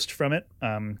suffered the most from it,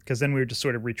 because then we were just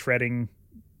sort of retreading,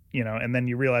 and then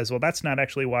you realize, well, that's not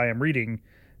actually why I'm reading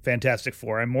Fantastic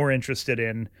Four. I'm more interested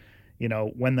in,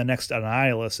 when the next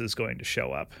Annihilus is going to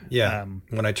show up. Yeah,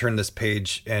 when I turn this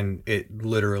page and it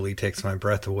literally takes my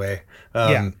breath away,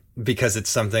 because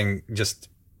it's something just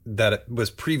that it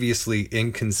was previously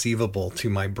inconceivable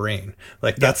to my brain.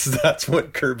 Like that's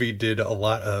what Kirby did a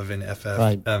lot of in FF.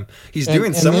 Right. He's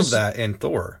doing some of that in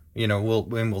Thor.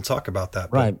 We'll talk about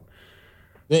that. Right.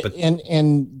 But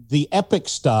and the epic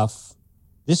stuff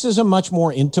This is a much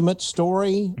more intimate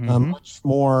story, Mhm. much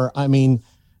more. I mean,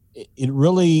 it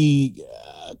really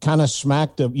kind of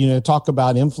smacked of, talk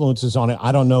about influences on it.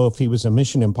 I don't know if he was a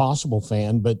Mission Impossible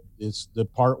fan, but it's the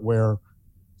part where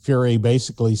Fury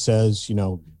basically says,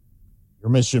 your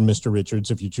mission, Mr.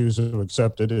 Richards, if you choose to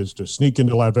accept it, is to sneak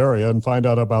into Latveria and find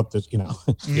out about this, Yeah.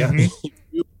 Mhm.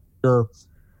 If your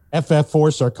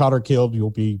FF4s are caught or killed, you'll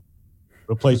be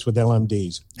replaced with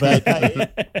LMDs. But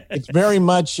it's very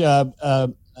much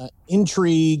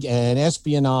intrigue and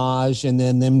espionage, and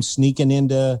then them sneaking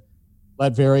into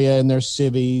Latveria and their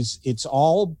civvies. It's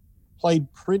all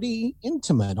played pretty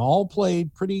intimate, all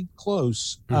played pretty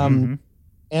close. Mhm.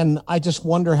 And I just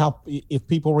wonder if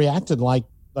people reacted like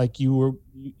you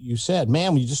said,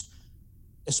 man, we just,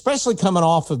 especially coming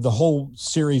off of the whole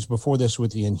series before this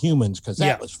with the Inhumans, because that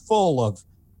Yeah. was full of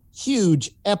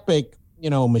huge, epic,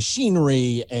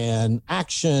 machinery and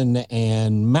action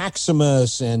and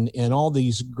Maximus and all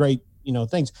these great,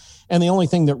 things. And the only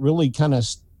thing that really kind of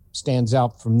stands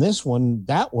out from this one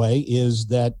that way is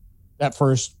that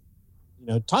first,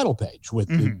 title page with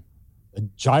Mhm. the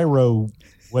gyro,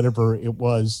 whatever it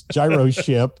was, gyro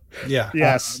ship. Yeah.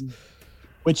 Yes.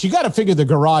 Which you got to figure the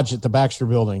garage at the Baxter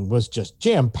Building was just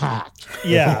jam packed.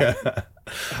 Yeah.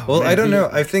 Well, man. I don't know.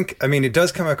 I mean, it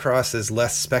does come across as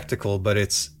less spectacle, but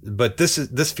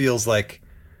this feels like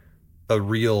a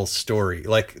real story.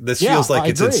 Like this feels like I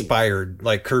it's agree. inspired,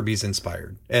 like Kirby's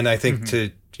inspired. And I think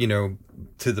Mm-hmm.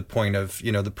 to the point of,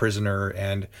 the prisoner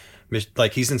and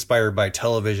like he's inspired by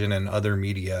television and other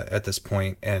media at this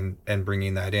point and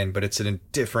bringing that in, but it's in a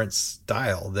different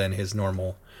style than his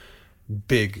normal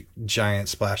big, giant,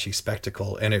 splashy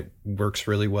spectacle. And it works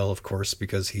really well, of course,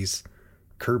 because he's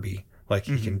Kirby. Like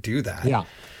he can do that. Yeah.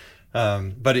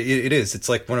 But it's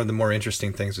like one of the more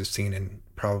interesting things we've seen in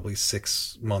probably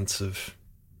 6 months of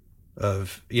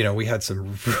we had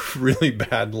some really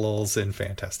bad lulls in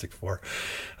Fantastic Four,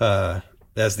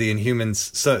 as the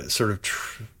Inhumans sort of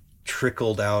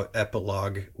trickled out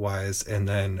epilogue wise, and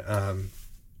then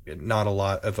not a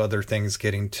lot of other things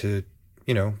getting to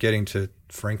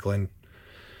Franklin,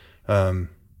 or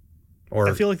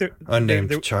I feel like they're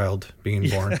unnamed child being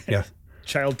born. Yeah.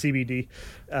 Child TBD.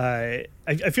 I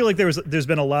feel like there's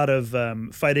been a lot of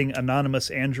fighting anonymous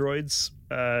androids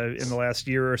in the last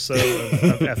year or so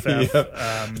of FF. Yep.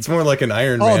 It's more like an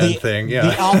Iron Man thing. Yeah.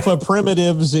 The alpha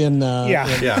primitives in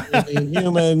Yeah. in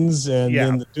humans, and Yeah.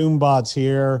 then the Doombots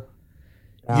here.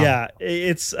 Yeah,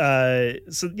 it's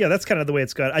so yeah, that's kind of the way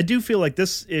it's gone. I do feel like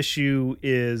this issue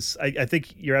is I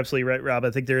think you're absolutely right, Rob. I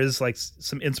think there is like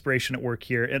some inspiration at work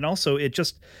here, and also it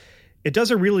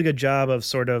does a really good job of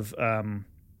sort of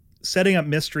setting up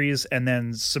mysteries and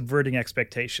then subverting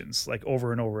expectations like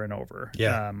over and over and over.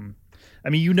 Yeah. I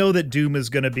mean, that Doom is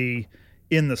going to be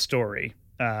in the story.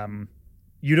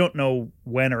 You don't know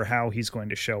when or how he's going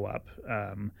to show up.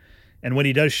 And when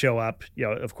he does show up,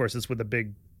 of course, it's with a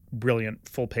big, brilliant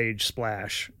full page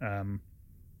splash.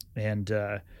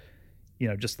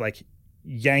 Just like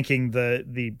yanking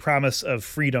the promise of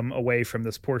freedom away from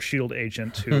this poor SHIELD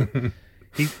agent who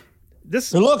he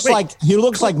looks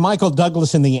like Michael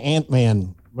Douglas in the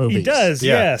Ant-Man movies. He does.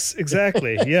 Yeah. Yes,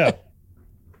 exactly. Yeah.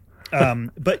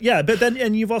 But then,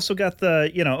 and you've also got the,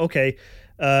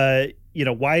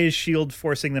 why is SHIELD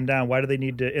forcing them down? Why do they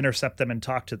need to intercept them and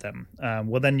talk to them?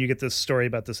 Well, then you get this story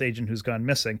about this agent who's gone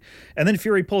missing. And then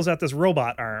Fury pulls out this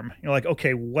robot arm. You're like,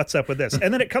 okay, what's up with this?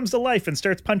 And then it comes to life and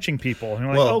starts punching people. And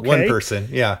you're like, okay. One person.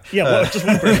 Yeah. Yeah, well, just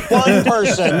one person. One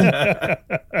person.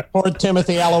 Poor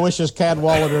Timothy Aloysius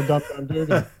Cadwallader.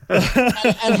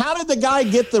 And how did the guy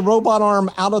get the robot arm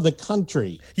out of the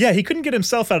country? Yeah, he couldn't get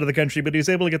himself out of the country, but he was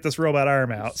able to get this robot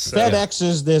arm out. So. FedEx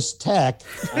is this tech.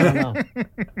 I don't know.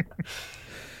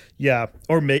 Yeah,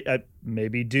 or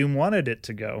maybe Doom wanted it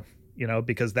to go,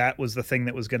 because that was the thing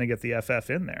that was going to get the FF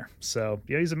in there. So,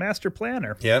 yeah, he's a master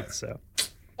planner. Yep. So,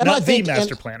 And not I think, the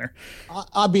master planner.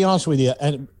 I'll be honest with you,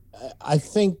 and I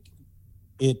think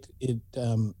it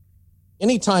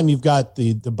anytime you've got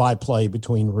the byplay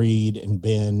between Reed and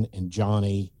Ben and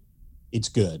Johnny, it's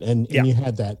good, and you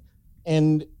had that,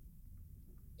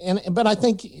 but I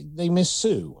think they miss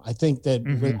Sue. I think that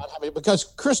without having, because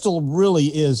Crystal really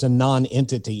is a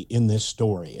non-entity in this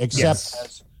story,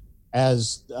 except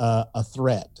as a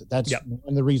threat. That's one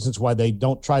of the reasons why they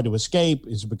don't try to escape,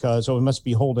 is because we must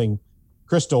be holding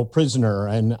Crystal prisoner,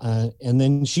 and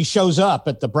then she shows up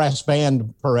at the brass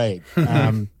band parade.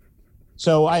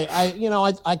 So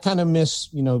I kind of miss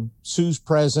Sue's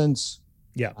presence.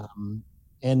 Yeah.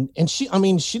 And she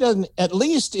doesn't, at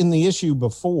least in the issue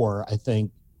before, I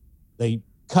think they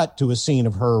cut to a scene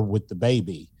of her with the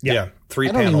baby. Yeah. 3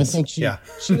 I don't panels. even think she yeah.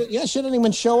 she didn't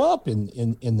even show up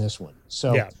in this one.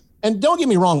 So Yeah. And don't get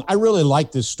me wrong, I really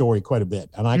like this story quite a bit,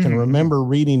 and I can Mhm. remember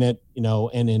reading it,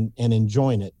 and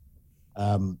enjoying it.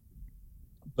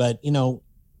 But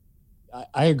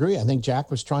I agree. I think Jack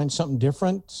was trying something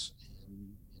different,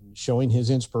 and showing his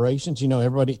inspirations. He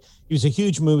was a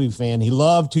huge movie fan. He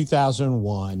loved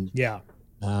 2001. Yeah.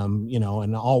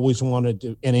 And always wanted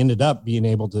to, and ended up being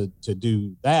able to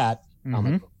do that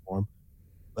comic book form.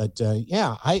 But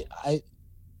I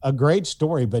a great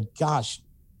story, but gosh,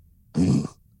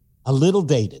 a little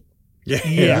dated. Yeah.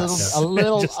 Yes. A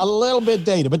little bit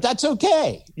dated, but that's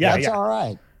okay. Yeah, That's yeah. all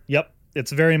right. Yep.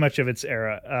 It's very much of its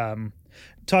era.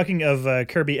 Talking of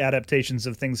Kirby adaptations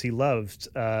of things he loved,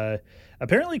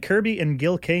 apparently Kirby and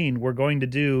Gil Kane were going to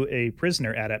do a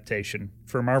Prisoner adaptation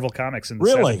for Marvel Comics in the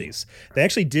Really? 70s. They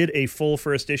actually did a full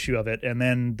first issue of it, and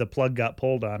then the plug got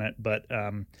pulled on it. But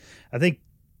I think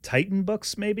Titan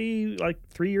Books, maybe like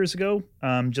 3 years ago,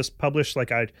 just published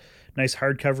like a nice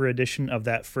hardcover edition of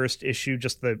that first issue,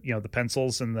 just the the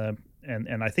pencils and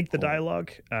I think the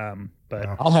dialogue. But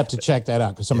Wow. I'll have to check that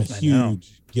out because I'm a I know.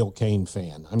 huge Gil Kane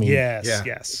fan. I mean, yes, Yeah.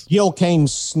 yes. Gil Kane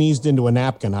sneezed into a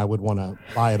napkin, I would want to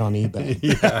buy it on eBay.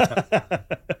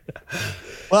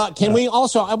 Well, can we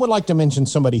also, I would like to mention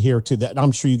somebody here too that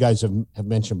I'm sure you guys have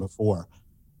mentioned before.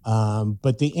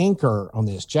 But the inker on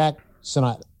this, Jack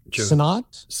Sinnott, Joe.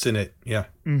 Sinnott. Yeah.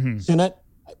 Mm-hmm. Sinnott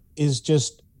is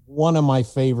just one of my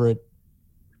favorite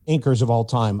inkers of all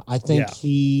time. I think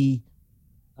he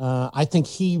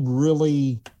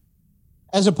really,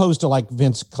 as opposed to like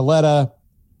Vince Colletta,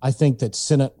 I think that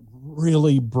Sinnott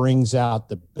really brings out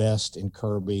the best in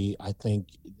Kirby. I think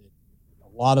a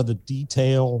lot of the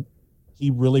detail he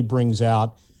really brings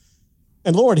out.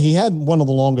 And Lord, he had one of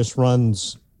the longest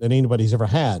runs that anybody's ever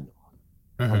had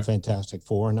on Fantastic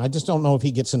Four. And I just don't know if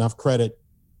he gets enough credit.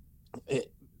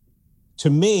 To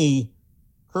me,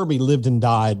 Kirby lived and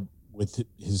died with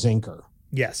his inker.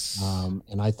 Yes.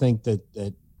 And I think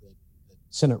that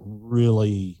Sinnott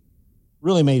really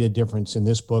made a difference in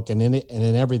this book and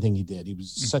in everything he did. He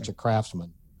was such a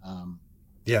craftsman.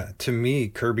 Yeah, to me,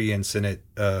 Kirby and Sinnott,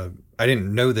 I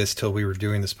didn't know this till we were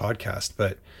doing this podcast,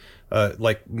 but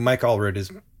like Mike Allred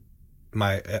is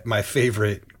my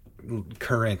favorite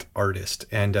current artist,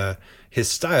 and his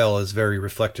style is very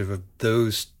reflective of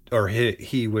those, or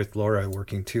he with Laura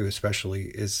working too, especially,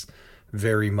 is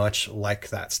very much like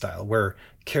that style where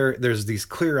there's these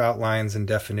clear outlines and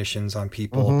definitions on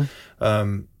people.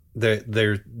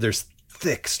 There's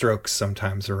thick strokes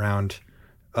sometimes around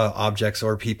objects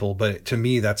or people, but to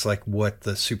me that's like what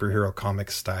the superhero comic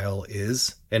style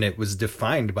is, and it was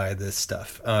defined by this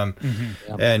stuff.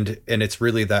 And it's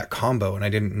really that combo, and I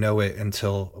didn't know it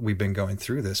until we've been going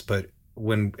through this. But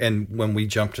when we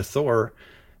jump to Thor,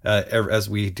 as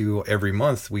we do every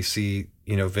month, we see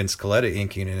Vince Colletta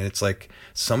inking, and it's like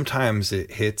sometimes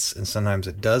it hits and sometimes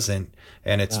it doesn't,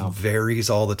 and it varies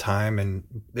all the time, and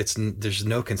there's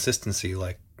no consistency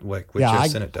like what Joe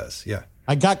Sinnott does. Yeah,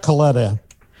 I got Colletta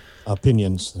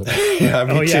opinions. yeah,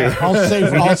 me too.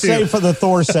 I'll save for the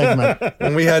Thor segment.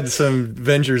 And we had some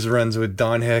Avengers runs with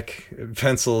Don Heck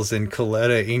pencils and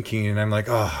Colletta inking, and I'm like,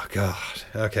 oh god,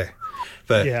 okay,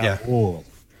 but yeah. Ooh,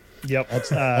 Yep.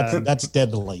 that's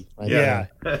deadly. Right Yeah.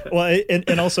 there. Well,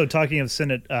 and also talking of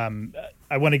Sinnott,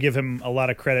 I want to give him a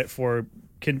lot of credit for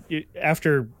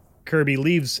after Kirby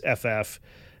leaves FF.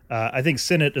 I think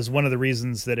Sinnott is one of the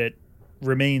reasons that it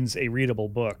remains a readable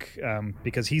book,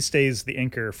 because he stays the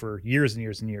inker for years and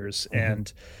years and years,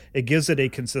 and it gives it a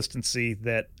consistency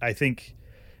that I think,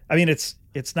 I mean, it's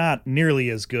not nearly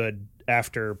as good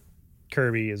after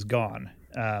Kirby is gone.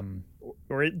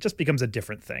 Or it just becomes a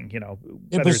different thing,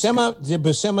 Did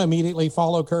Buscema immediately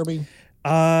follow Kirby?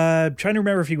 Trying to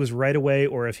remember if he was right away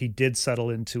or if he did settle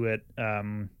into it.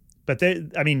 But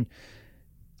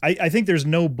I think there's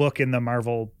no book in the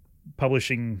Marvel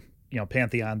publishing,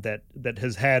 pantheon that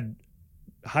has had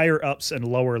higher ups and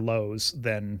lower lows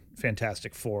than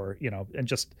Fantastic Four, and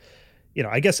just,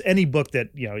 I guess any book that,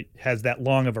 has that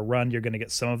long of a run, you're going to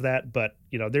get some of that. But,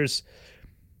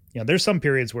 there's some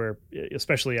periods where,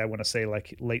 especially I want to say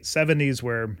like late 70s,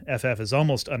 where FF is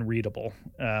almost unreadable.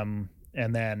 And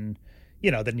then,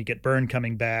 then you get Byrne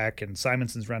coming back, and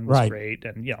Simonson's run was great,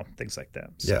 and, things like that.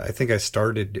 So. Yeah, I think I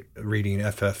started reading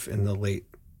FF in the late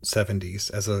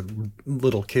 70s as a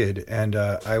little kid, and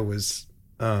I was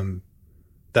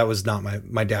that was not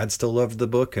my dad still loved the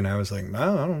book, and I was like,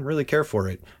 I don't really care for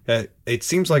it. It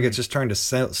seems like it's just trying to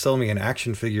sell me an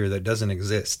action figure that doesn't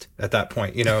exist at that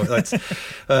point. That's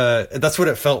what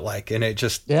it felt like, and it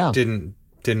just didn't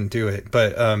do it.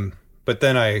 But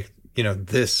then I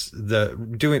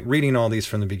reading all these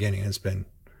from the beginning has been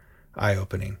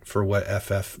eye-opening for what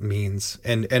FF means,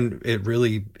 and it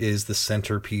really is the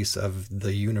centerpiece of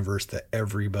the universe that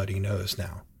everybody knows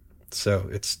now. So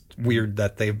it's weird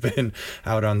that they've been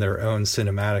out on their own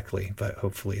cinematically, but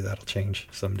hopefully that'll change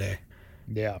someday.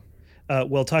 Yeah.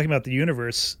 Well, talking about the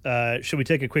universe, should we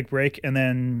take a quick break and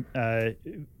then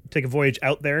take a voyage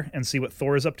out there and see what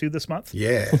Thor is up to this month?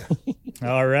 Yeah.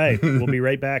 All right. We'll be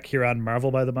right back here on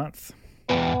Marvel by the Month.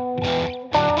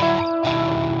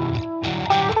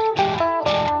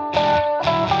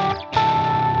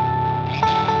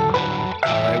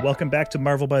 Welcome back to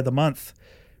Marvel by the Month.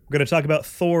 We're going to talk about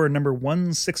Thor number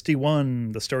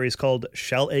 161. The story is called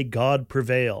Shall a God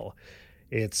Prevail?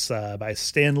 It's by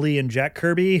Stan Lee and Jack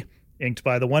Kirby, inked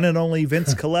by the one and only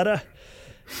Vince Colletta.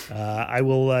 I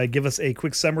will give us a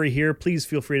quick summary here. Please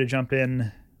feel free to jump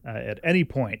in at any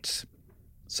point.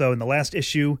 So in the last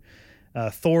issue,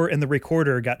 Thor and the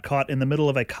Recorder got caught in the middle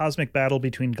of a cosmic battle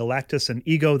between Galactus and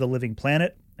Ego, the living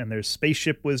planet, and their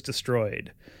spaceship was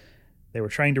destroyed. They were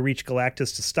trying to reach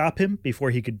Galactus to stop him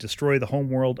before he could destroy the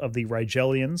homeworld of the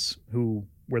Rigelians, who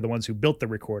were the ones who built the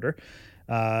Recorder,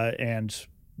 and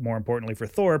more importantly for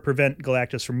Thor, prevent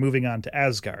Galactus from moving on to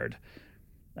Asgard.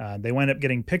 They wind up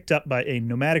getting picked up by a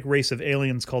nomadic race of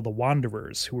aliens called the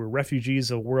Wanderers, who were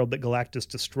refugees of a world that Galactus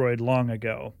destroyed long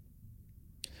ago.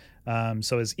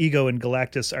 So as Ego and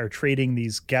Galactus are trading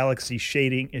these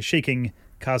galaxy-shaking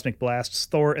cosmic blasts,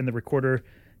 Thor and the Recorder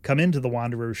come into the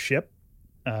Wanderers' ship.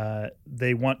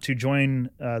 They want to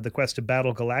join the quest to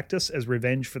battle Galactus as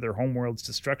revenge for their homeworld's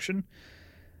destruction.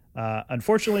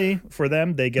 Unfortunately for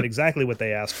them, they get exactly what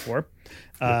they asked for.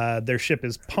 Their ship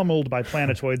is pummeled by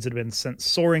planetoids that have been sent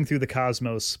soaring through the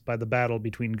cosmos by the battle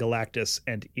between Galactus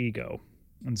and Ego.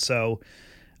 And so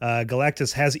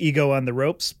Galactus has Ego on the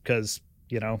ropes because,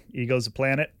 Ego's a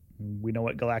planet. We know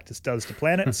what Galactus does to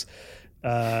planets.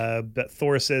 But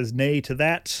Thor says nay to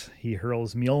that. He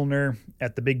hurls Mjolnir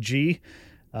at the big G.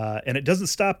 And it doesn't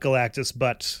stop Galactus,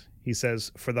 but he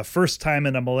says, for the first time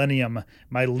in a millennium,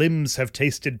 my limbs have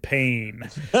tasted pain.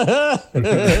 Ow!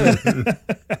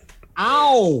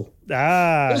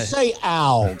 Just say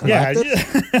ow.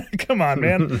 Galactus. Yeah, come on,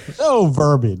 man. So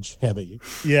verbiage heavy.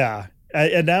 Yeah.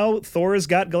 And now Thor has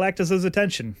got Galactus's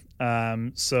attention.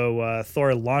 So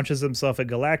Thor launches himself at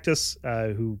Galactus,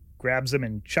 who grabs him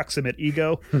and chucks him at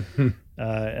Ego.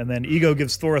 And then Ego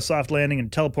gives Thor a soft landing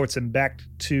and teleports him back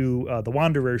to the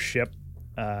Wanderer's ship.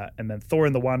 And then Thor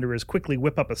and the Wanderers quickly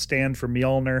whip up a stand for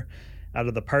Mjolnir out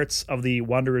of the parts of the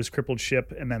Wanderer's crippled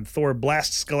ship. And then Thor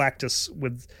blasts Galactus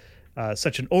with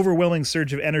such an overwhelming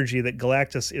surge of energy that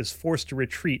Galactus is forced to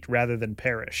retreat rather than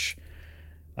perish.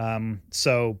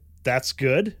 So that's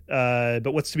good.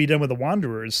 But what's to be done with the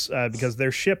Wanderers? Because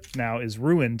their ship now is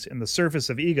ruined and the surface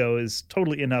of Ego is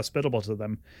totally inhospitable to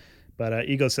them. But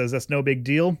Ego says that's no big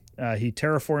deal. He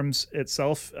terraforms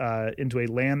itself into a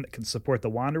land that can support the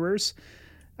Wanderers.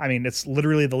 I mean, it's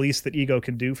literally the least that Ego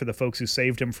can do for the folks who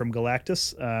saved him from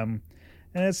Galactus. And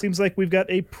it seems like we've got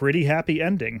a pretty happy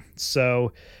ending.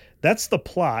 So that's the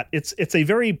plot. It's a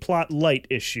very plot light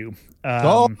issue.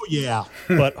 Yeah.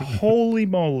 But holy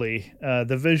moly,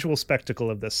 the visual spectacle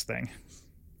of this thing.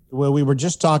 Well, we were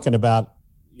just talking about,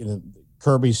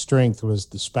 Kirby's strength was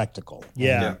the spectacle.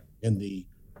 Yeah. And the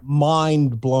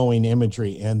mind-blowing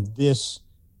imagery. And this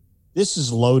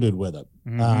is loaded with it.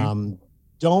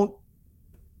 Mm-hmm.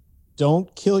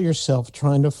 Don't kill yourself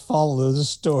trying to follow the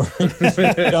story.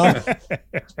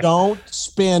 don't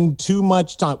spend too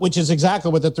much time, which is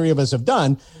exactly what the three of us have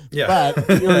done. Yeah. But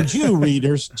we urge you,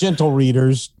 readers, gentle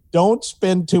readers, don't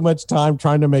spend too much time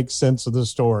trying to make sense of the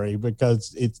story,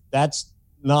 because that's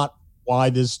not why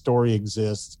this story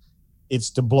exists. It's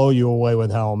to blow you away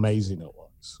with how amazing it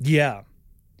was. Yeah.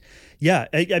 Yeah,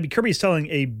 I mean, Kirby's telling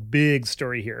a big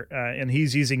story here, and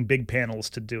he's using big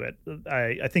panels to do it.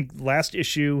 I think last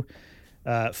issue,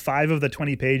 5 of the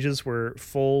 20 pages were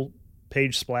full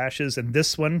page splashes, and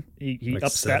this one he like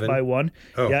ups 7? that by 1.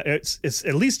 Oh. Yeah, it's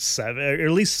at least 7, or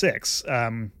at least 6.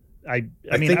 I mean,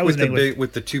 think I was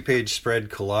with the 2-page spread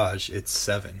collage, it's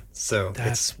 7. So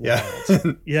that's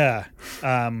wild. Yeah.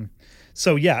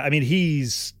 So yeah, I mean,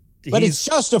 but it's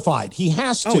justified. He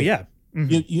has to. Oh yeah.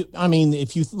 Mm-hmm. I mean,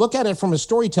 if you look at it from a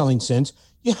storytelling sense,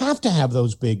 you have to have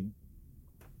those big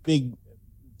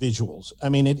visuals. I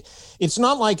mean, it's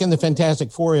not like in the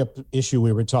Fantastic Four issue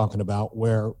we were talking about,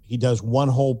 where he does one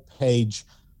whole page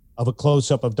of a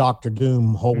close-up of Dr.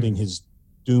 Doom holding his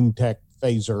Doom Tech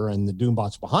phaser and the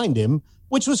Doombots behind him,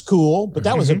 which was cool, but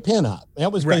that was a pinup.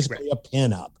 That was basically a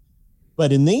pinup.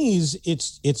 But in these,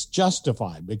 it's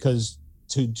justified, because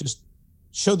to just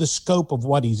show the scope of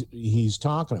what he's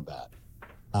talking about.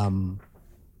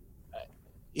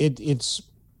 It's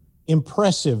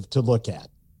impressive to look at.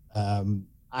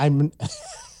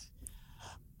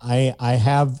 I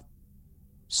have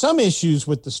some issues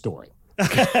with the story.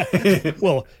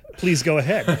 Well, please go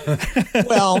ahead.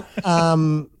 Well,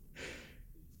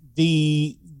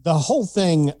 the whole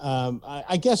thing,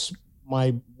 I guess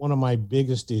one of my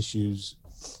biggest issues,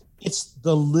 it's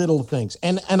the little things.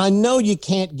 And I know you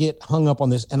can't get hung up on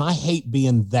this, and I hate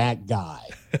being that guy.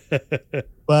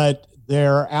 But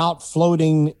they're out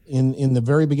floating in the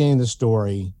very beginning of the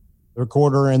story. The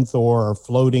Recorder and Thor are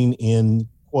floating in,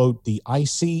 quote, the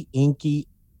icy, inky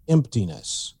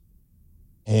emptiness.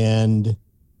 And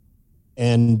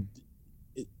then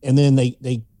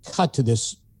they cut to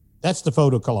this. That's the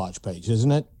photo collage page,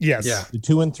 isn't it? Yes. Yeah. The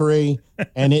 2 and 3,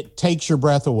 and it takes your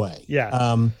breath away.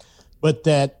 Yeah. But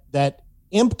that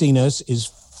emptiness is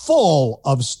full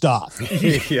of stuff.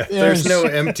 Yeah. There's no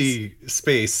empty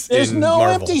space. There's in no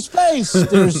Marvel. empty space.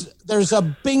 There's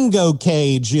a bingo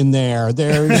cage in there.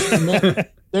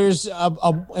 There's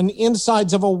an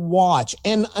insides of a watch.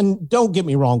 And don't get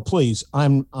me wrong, please.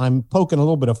 I'm poking a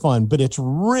little bit of fun, but it's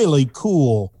really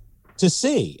cool to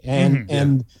see.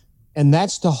 And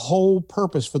that's the whole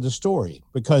purpose for the story,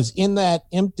 because in that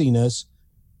emptiness,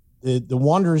 the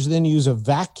Wanderers then use a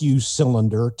vacuum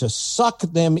cylinder to suck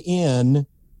them in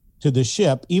to the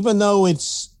ship, even though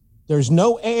there's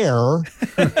no air.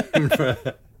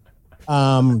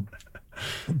 But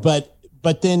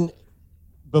then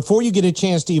before you get a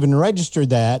chance to even register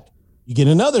that, you get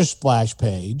another splash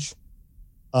page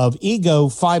of Ego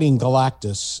fighting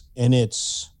Galactus, and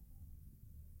it's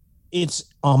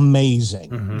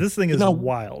amazing. This thing is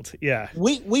wild. Yeah.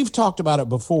 We've talked about it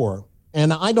before,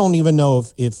 and I don't even know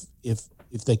if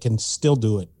they can still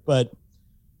do it. But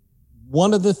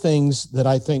one of the things that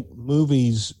I think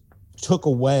movies took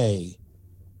away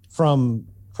from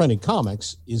printed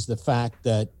comics is the fact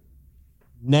that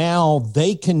now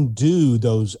they can do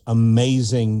those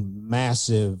amazing,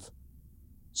 massive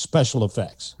special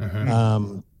effects.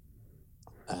 I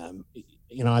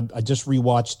just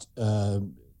rewatched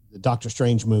the Doctor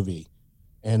Strange movie,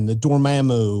 and the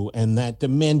Dormammu and that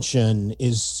dimension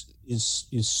is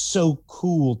so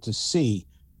cool to see.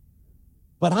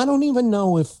 But I don't even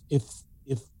know if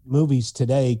movies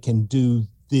today can do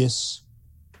this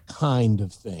kind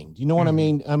of thing. Do you know what I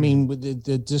mean? I mean, with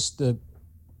the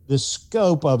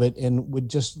scope of it, and would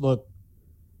just look,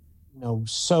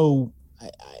 so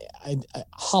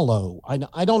hollow.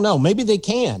 I don't know. Maybe they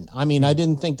can. I mean, I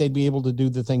didn't think they'd be able to do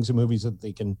the things in movies that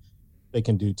they can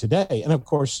do today. And of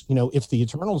course, if the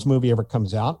Eternals movie ever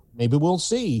comes out, maybe we'll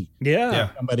see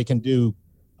somebody can do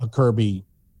a Kirby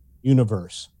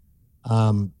universe.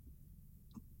 But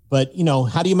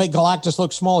how do you make Galactus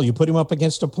look small? You put him up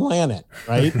against a planet,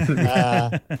 right?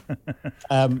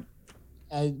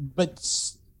 But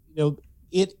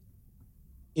it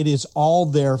is all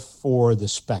there for the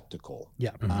spectacle.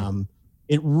 Yeah.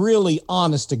 It really,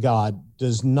 honest to God,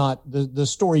 does not. The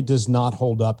story does not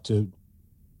hold up to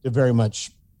very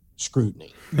much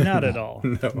scrutiny. Not at all.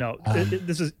 No.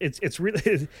 It's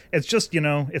really, it's just,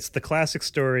 it's the classic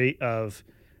story of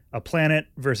a planet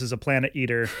versus a planet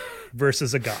eater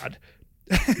versus a god.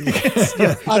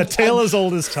 A tale as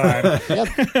old as time.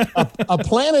 A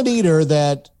planet eater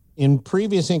that in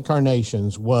previous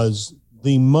incarnations was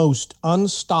the most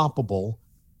unstoppable,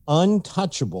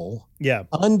 untouchable,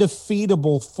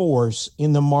 undefeatable force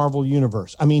in the Marvel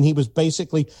universe. I mean, he was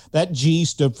basically, that G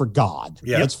stood for God.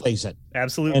 Yeah. Let's face it.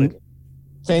 Absolutely. And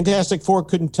Fantastic Four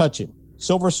couldn't touch him.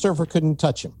 Silver Surfer couldn't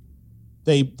touch him.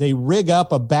 They rig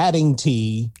up a batting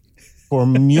tee for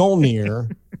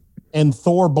Mjolnir, and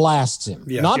Thor blasts him.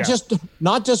 Yeah. Not just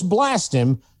blast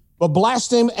him, but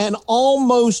blast him and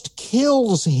almost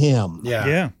kills him.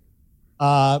 Yeah.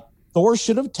 Thor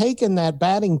should have taken that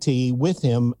batting tee with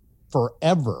him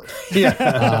forever.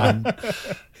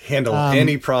 Handle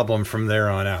any problem from there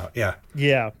on out. Yeah.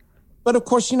 Yeah. But of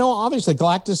course, obviously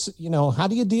Galactus, how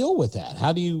do you deal with that?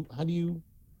 How do you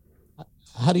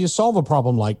solve a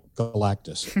problem like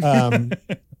Galactus?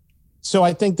 So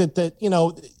I think that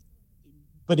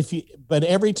but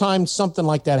every time something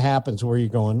like that happens where you're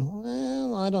going,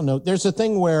 well, I don't know. There's a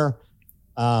thing where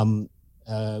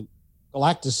Galactus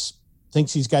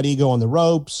thinks he's got Ego on the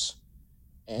ropes,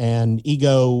 and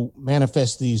Ego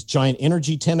manifests these giant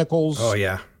energy tentacles. Oh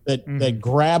yeah. That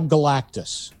grab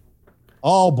Galactus.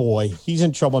 Oh boy, he's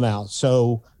in trouble now.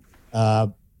 So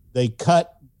they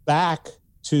cut back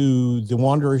to the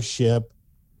Wanderer's ship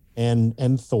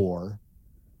and Thor.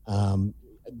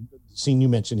 Scene you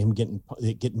mentioned, him getting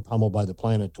pummeled by the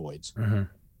planetoids.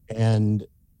 And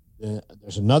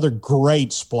there's another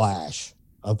great splash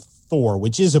of Thor,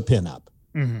 which is a pinup.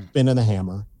 spinning the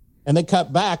hammer. And they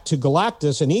cut back to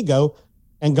Galactus and Ego,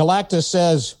 and Galactus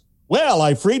says, well,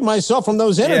 I freed myself from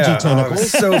those energy tentacles. I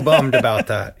was so bummed about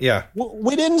that. Yeah.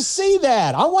 We didn't see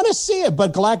that. I want to see it,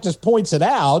 but Galactus points it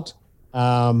out.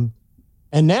 And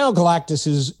now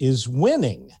Galactus is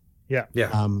winning. Yeah.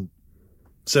 Yeah.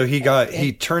 So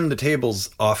he turned the tables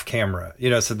off camera,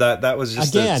 so that was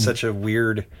just such a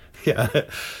weird,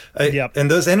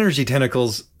 And those energy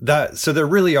tentacles so there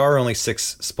really are only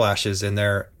 6 splashes in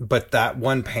there, but that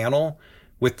one panel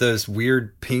with those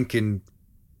weird pink and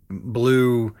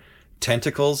blue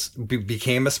tentacles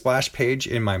became a splash page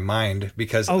in my mind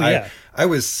because I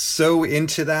was so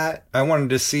into that. I wanted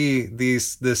to see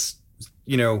this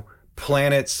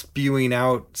planet spewing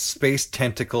out space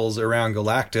tentacles around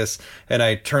Galactus, and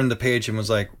I turned the page and was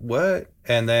like, what?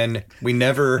 And then we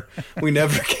never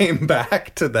came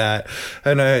back to that.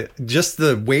 And just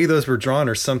the way those were drawn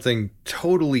are something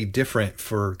totally different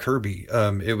for Kirby.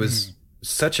 It was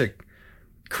such a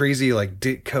crazy, like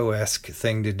Ditko-esque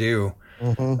thing to do.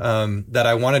 That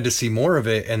I wanted to see more of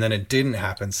it, and then it didn't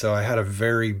happen. So I had a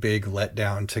very big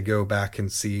letdown to go back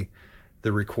and see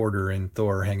the Recorder and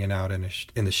Thor hanging out in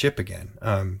the ship again.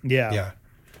 Yeah.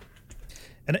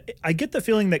 And I get the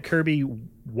feeling that Kirby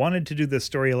wanted to do this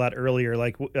story a lot earlier,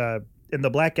 like in the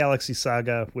Black Galaxy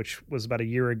saga, which was about a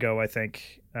year ago, I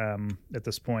think, at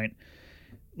this point.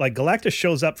 Like Galactus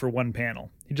shows up for one panel.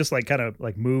 He just like kind of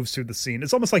like moves through the scene.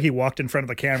 It's almost like he walked in front of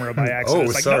the camera by accident.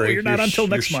 It's like, sorry. No, you're not until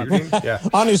next month.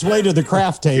 On his way to the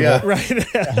craft table. Yeah. Right.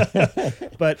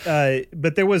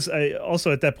 But there was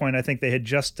also at that point, I think they had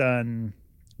just done,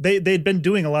 they'd been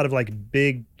doing a lot of like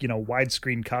big,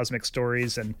 widescreen cosmic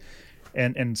stories,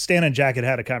 and Stan and Jack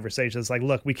had a conversation. It's like,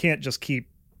 look, we can't just keep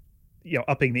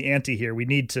upping the ante here. We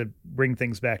need to bring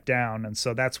things back down. And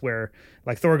so that's where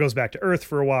like Thor goes back to Earth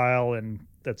for a while, and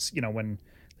that's when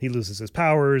he loses his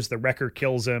powers, the Wrecker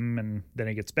kills him, and then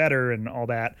he gets better and all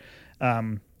that.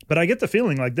 But I get the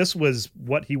feeling like this was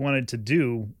what he wanted to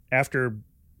do after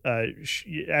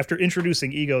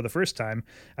introducing Ego the first time.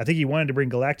 I think he wanted to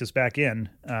bring Galactus back in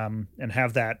and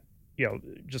have that,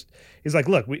 he's like,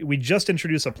 look, we just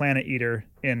introduced a planet eater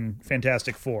in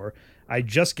Fantastic Four. I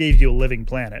just gave you a living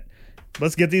planet.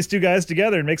 Let's get these two guys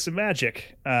together and make some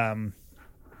magic. And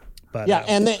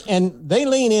they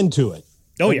lean into it.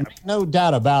 Oh yeah, no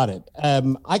doubt about it.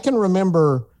 I can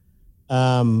remember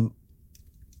when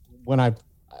I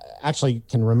actually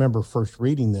can remember first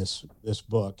reading this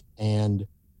book and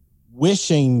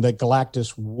wishing that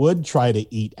Galactus would try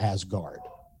to eat Asgard.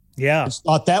 Yeah, I just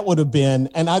thought that would have been,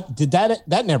 and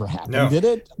that never happened, did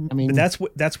it? I mean,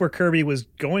 but that's where Kirby was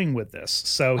going with this.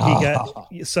 So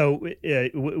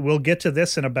we'll get to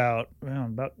this in about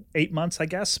 8 months, I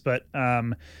guess. But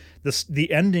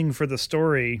the ending for this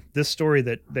story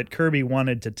that Kirby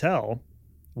wanted to tell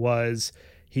was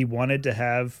he wanted to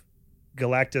have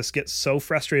Galactus get so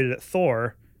frustrated at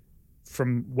Thor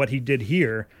from what he did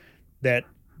here that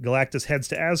Galactus heads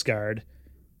to Asgard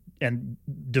and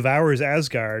devours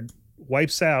Asgard,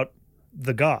 wipes out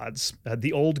the gods,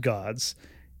 the old gods,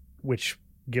 which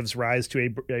gives rise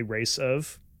to a race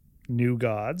of new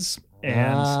gods.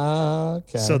 And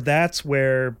so that's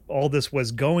where all this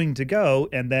was going to go.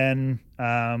 And then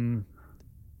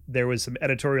there was some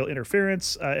editorial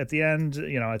interference at the end.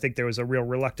 I think there was a real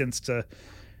reluctance to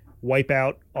wipe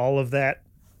out all of that,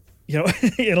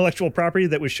 intellectual property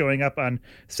that was showing up on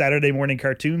Saturday morning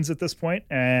cartoons at this point.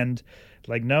 And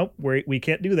like, nope, we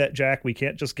can't do that, Jack. We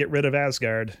can't just get rid of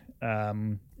Asgard.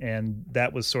 And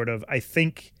that was sort of, I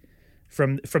think,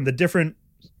 from the different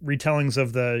retellings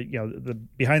of the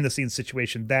behind the scenes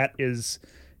situation, that is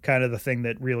kind of the thing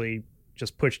that really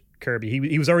just pushed Kirby.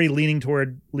 He was already leaning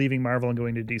toward leaving Marvel and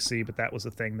going to DC, but that was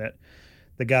the thing that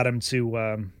got him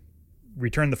to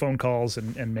return the phone calls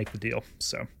and make the deal.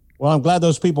 So. Well, I'm glad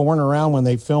those people weren't around when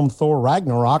they filmed Thor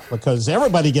Ragnarok, because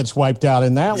everybody gets wiped out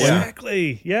in that one.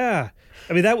 Exactly. Yeah.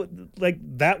 I mean,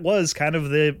 that was kind of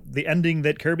the ending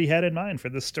that Kirby had in mind for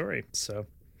this story. So,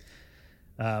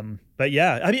 but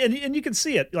yeah, I mean, and you can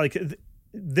see it, like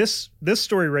this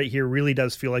story right here really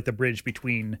does feel like the bridge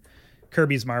between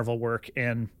Kirby's Marvel work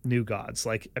and New Gods.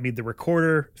 Like, I mean, the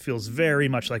Recorder feels very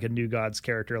much like a New Gods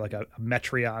character, like a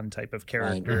Metreon type of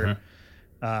character. Right.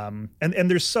 Mm-hmm.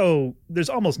 And there's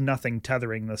almost nothing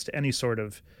tethering this to any sort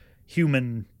of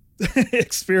human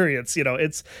experience.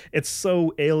 It's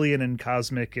so alien and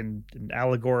cosmic and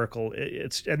allegorical.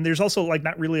 And there's also like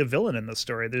not really a villain in this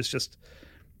story. There's just,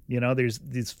 there's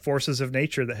these forces of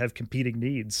nature that have competing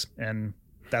needs, and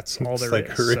that's all there is. It's like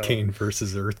hurricane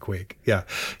versus earthquake. Yeah.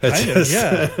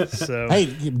 Yeah. So hey,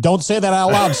 don't say that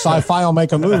out loud. Sci-fi will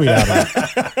make a movie out of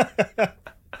it.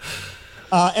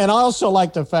 And I also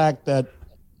like the fact that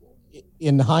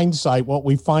in hindsight, what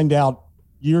we find out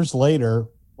years later,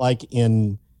 like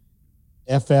in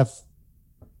FF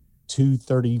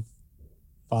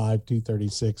 235,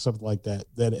 236, something like that,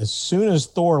 that as soon as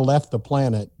Thor left the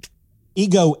planet,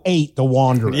 Ego ate the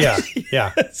Wanderer. Yeah.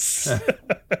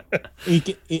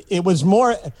 It was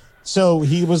more. So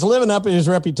he was living up in his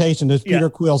reputation as Peter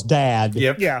Quill's dad.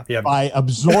 Yeah. By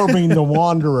absorbing the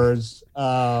Wanderers.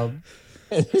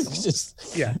 It's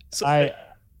just So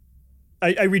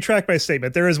I retract my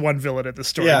statement. There is one villain in the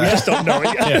story. We just don't know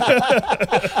it yet.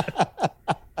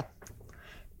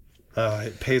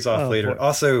 It pays off later. Boy.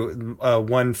 Also,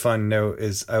 one fun note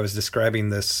is I was describing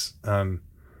this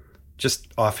just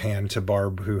offhand to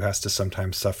Barb, who has to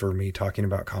sometimes suffer me talking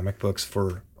about comic books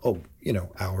for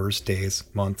hours, days,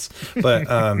 months. But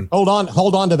hold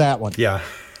on to that one. Yeah.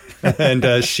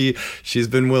 And she's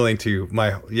been willing to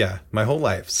my whole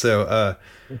life. So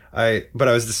I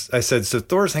said, so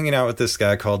Thor's hanging out with this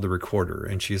guy called the Recorder,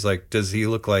 and she's like, does he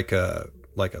look like a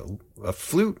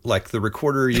flute, like the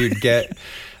recorder you'd get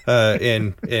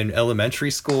in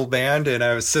elementary school band? And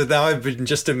now I've been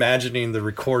just imagining the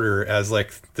Recorder as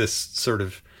like this sort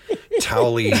of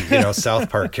towely, South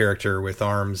Park character with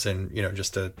arms and,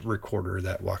 just a recorder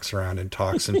that walks around and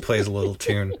talks and plays a little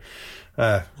tune.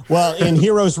 Well, in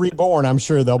Heroes Reborn, I'm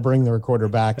sure they'll bring the Recorder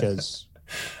back as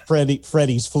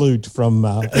Freddy's flute from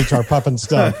HR Pup and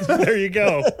Stuff. There you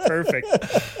go. Perfect.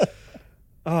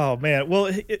 Oh man.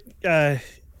 Well,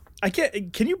 I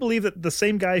can't. Can you believe that the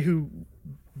same guy who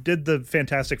did the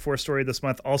Fantastic Four story this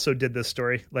month also did this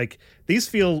story? Like, these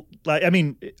feel like, I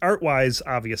mean, art wise,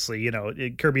 obviously,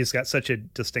 Kirby's got such a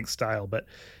distinct style, but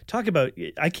talk about,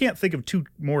 I can't think of two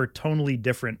more tonally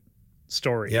different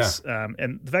stories. Yeah.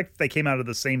 And the fact that they came out of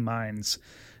the same minds,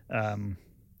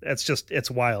 it's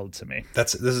wild to me.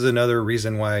 This is another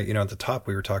reason why, at the top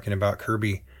we were talking about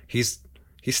Kirby. He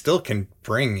still can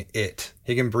bring it.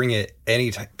 He can bring it any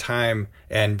time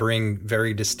and bring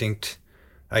very distinct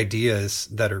ideas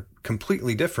that are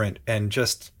completely different and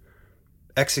just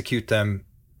execute them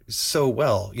so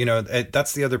well.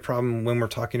 That's the other problem when we're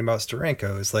talking about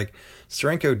Steranko, is like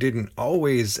Steranko didn't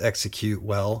always execute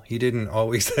well. He didn't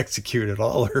always execute at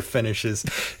all or finish his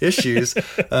issues.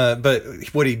 But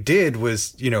what he did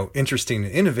was, interesting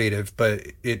and innovative, but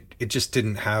it just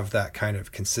didn't have that kind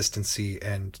of consistency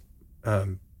and,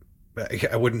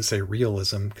 I wouldn't say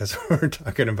realism because we're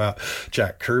talking about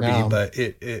Jack Kirby, but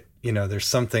it there's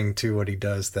something to what he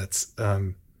does that's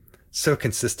so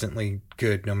consistently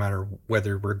good, no matter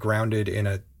whether we're grounded in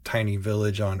a tiny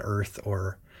village on Earth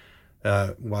or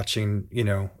watching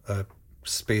a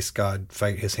space god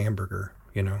fight his hamburger.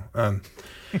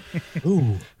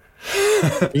 Ooh,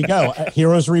 there you go.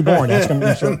 Heroes Reborn. That's going to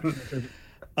be sure.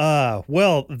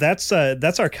 Well, that's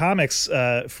our comics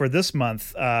for this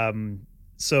month.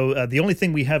 So the only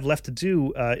thing we have left to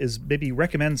do is maybe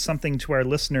recommend something to our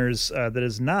listeners that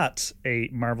is not a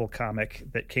Marvel comic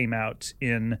that came out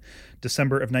in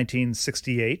December of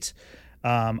 1968.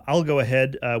 I'll go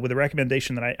ahead with a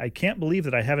recommendation that I can't believe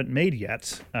that I haven't made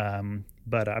yet,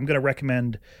 but I'm going to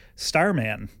recommend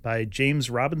Starman by James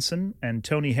Robinson and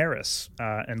Tony Harris,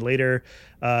 and later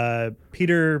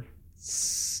Peter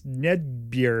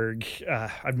Snedbjerg.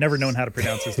 I've never known how to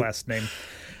pronounce his last name.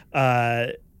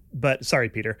 But sorry,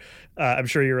 Peter. I'm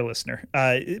sure you're a listener.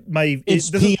 It's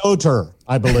Piotr,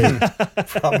 I believe.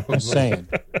 Probably. Just saying.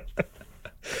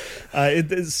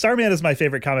 Starman is my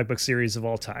favorite comic book series of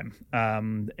all time.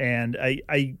 And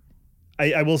I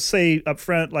will say up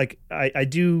front, like I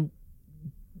do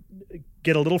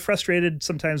get a little frustrated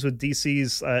sometimes with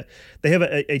DC's. They have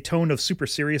a tone of super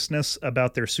seriousness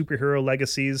about their superhero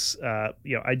legacies.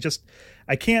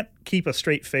 I can't keep a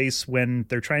straight face when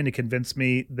they're trying to convince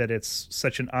me that it's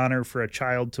such an honor for a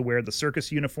child to wear the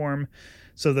circus uniform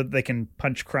so that they can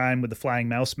punch crime with the Flying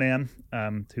Mouse Man,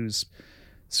 whose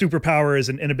superpower is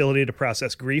an inability to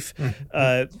process grief.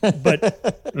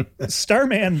 But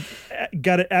Starman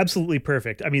got it absolutely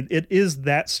perfect. I mean, it is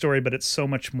that story, but it's so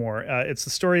much more. It's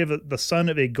the story of the son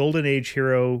of a golden age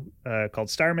hero called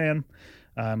Starman,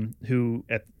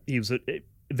 he was a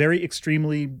very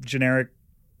extremely generic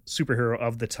superhero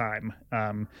of the time.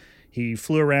 He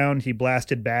flew around, he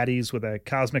blasted baddies with a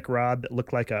cosmic rod that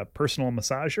looked like a personal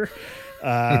massager.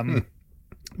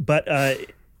 But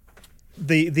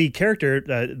the character,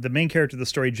 the main character of the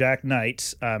story, Jack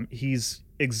Knight, he's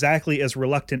exactly as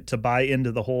reluctant to buy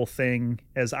into the whole thing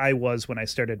as I was when I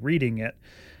started reading it.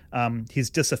 He's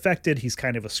disaffected. He's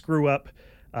kind of a screw up.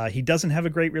 He doesn't have a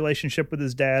great relationship with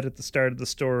his dad at the start of the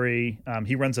story.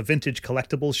 He runs a vintage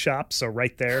collectibles shop. So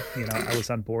right there, I was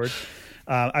on board.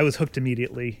 I was hooked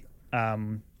immediately.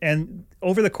 And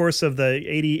over the course of the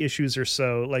 80 issues or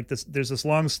so, like there's this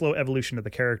long, slow evolution of the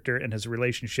character and his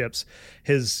relationships.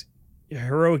 His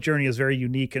heroic journey is very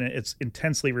unique and it's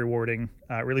intensely rewarding.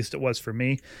 At least it was for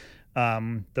me.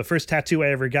 The first tattoo I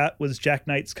ever got was Jack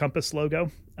Knight's Compass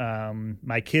logo.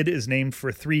 My kid is named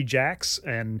for 3 Jacks,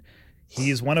 and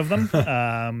he's one of them.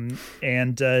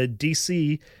 And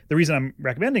DC, the reason I'm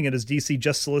recommending it is DC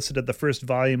just solicited the first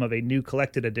volume of a new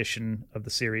collected edition of the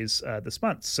series this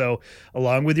month. So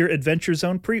along with your Adventure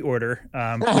Zone pre-order,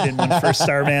 put in one for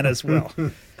Starman as well.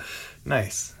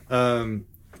 Nice.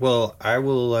 Well, I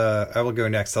will go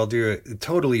next. I'll do a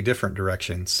totally different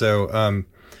direction. So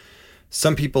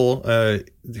some people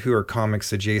who are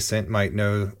comics adjacent might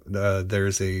know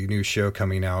there's a new show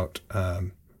coming out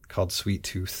called Sweet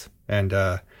Tooth. And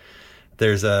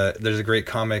there's a great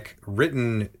comic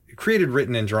created,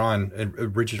 written, and drawn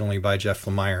originally by Jeff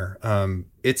Lemire.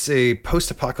 It's a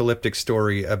post-apocalyptic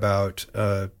story about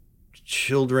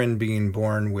children being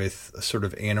born with sort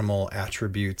of animal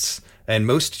attributes, and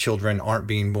most children aren't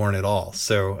being born at all.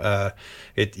 So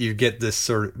you get this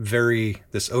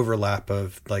this overlap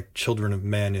of like children of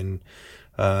men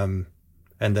and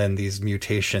then these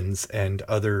mutations and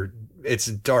other. It's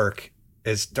dark.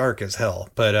 It's dark as hell,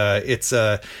 but it's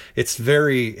a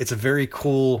very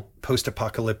cool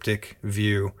post-apocalyptic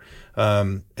view,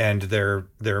 and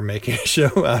they're making a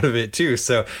show out of it too.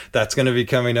 So that's going to be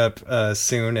coming up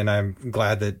soon, and I'm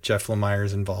glad that Jeff Lemire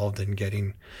is involved in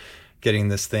getting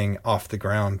this thing off the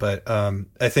ground. But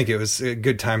I think it was a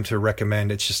good time to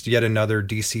recommend. It's just yet another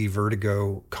DC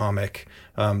Vertigo comic.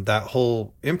 That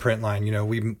whole imprint line,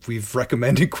 we've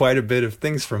recommended quite a bit of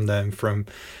things from them,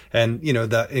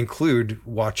 that include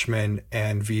Watchmen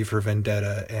and V for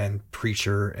Vendetta and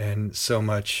Preacher and so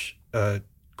much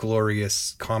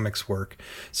glorious comics work.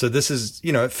 So this is,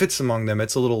 it fits among them.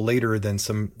 It's a little later than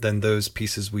those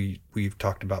pieces we've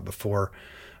talked about before.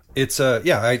 It's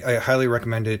I highly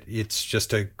recommend it. It's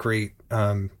just a great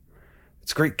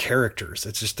it's great characters.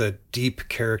 It's just a deep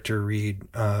character read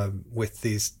with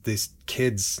these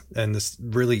kids and this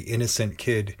really innocent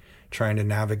kid trying to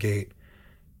navigate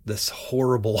this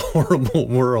horrible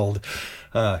world.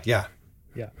 Yeah.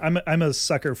 I'm a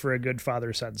sucker for a good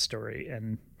father-son story,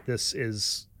 and this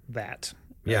is that.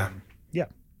 Yeah.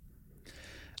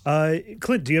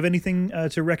 Clint, do you have anything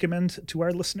to recommend to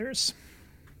our listeners?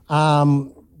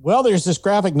 Well, there's this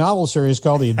graphic novel series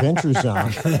called The Adventure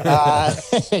Zone.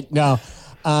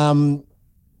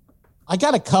 I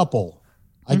got a couple.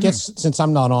 I guess since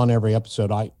I'm not on every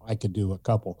episode, I could do a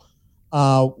couple.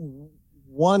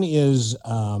 One is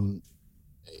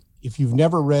if you've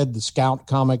never read the Scout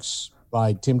comics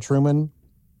by Tim Truman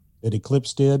that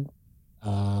Eclipse did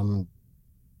from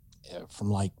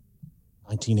like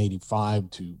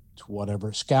 1985 to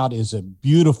whatever. Scout is a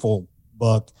beautiful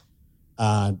book.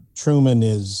 Truman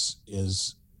is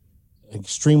an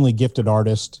extremely gifted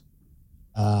artist,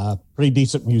 pretty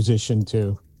decent musician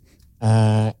too.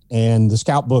 And the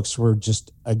Scout books were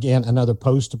just, again, another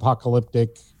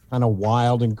post-apocalyptic kind of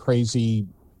wild and crazy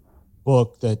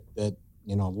book that a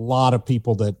lot of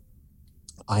people that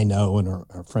I know and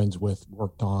are friends with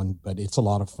worked on, but it's a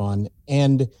lot of fun.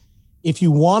 And if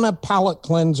you want a palate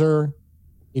cleanser,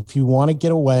 if you want to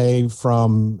get away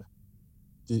from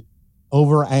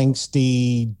over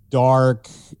angsty, dark,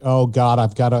 oh God,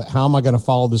 how am I going to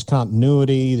follow this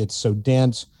continuity that's so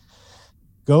dense?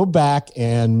 Go back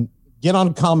and get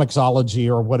on Comixology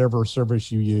or whatever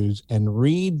service you use and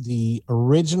read the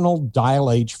original Dial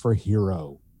H for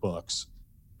Hero books.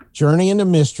 Journey into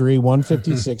Mystery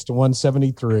 156 to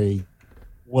 173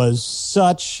 was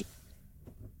such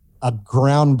a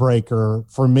groundbreaker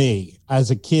for me. As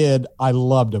a kid, I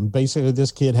loved them. Basically,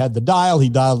 this kid had the dial. He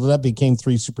dialed it up, became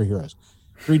 3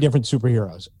 different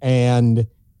superheroes. And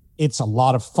it's a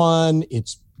lot of fun.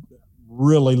 It's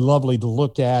really lovely to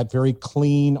look at. Very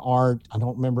clean art. I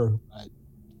don't remember.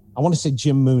 I want to say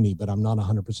Jim Mooney, but I'm not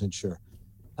 100% sure.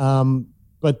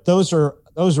 But those are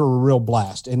a real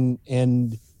blast and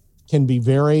can be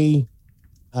very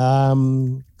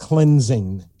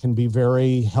cleansing, can be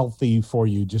very healthy for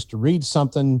you just to read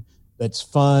something that's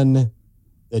fun,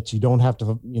 that you don't have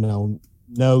to,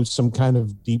 know some kind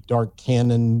of deep, dark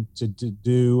canon to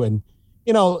do. And,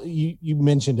 you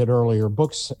mentioned it earlier,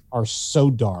 books are so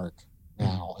dark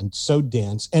now and so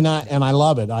dense, and I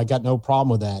love it. I got no problem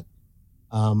with that.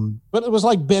 But it was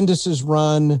like Bendis's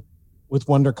run with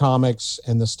Wonder Comics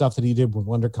and the stuff that he did with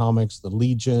Wonder Comics, the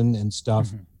Legion and stuff.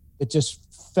 Mm-hmm. It just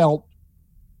felt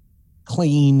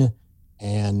clean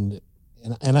and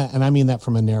I mean that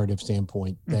from a narrative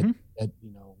standpoint, that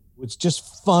it's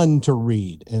just fun to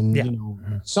read. And Yeah. you know,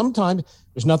 sometimes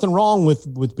there's nothing wrong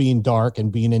with being dark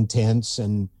and being intense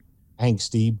and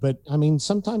angsty, but I mean,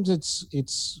 sometimes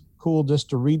it's cool just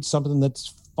to read something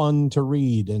that's fun to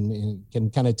read and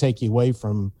can kind of take you away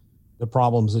from the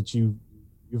problems that you've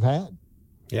had.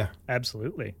 Yeah.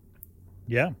 Absolutely.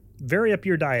 Yeah. Vary up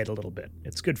your diet a little bit.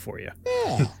 It's good for you.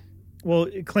 Yeah. Well,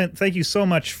 Clint, thank you so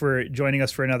much for joining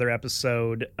us for another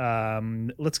episode.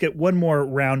 Let's get one more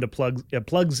round of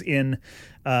plugs in.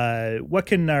 What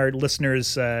can our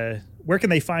listeners, where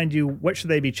can they find you? What should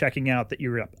they be checking out that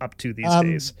you're up to these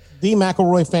days?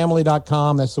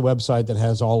 TheMcElroyFamily.com. That's the website that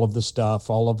has all of the stuff,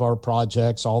 all of our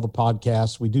projects, all the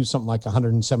podcasts. We do something like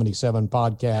 177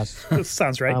 podcasts. That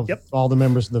sounds right. Yep. All the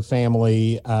members of the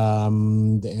family.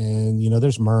 And, you know,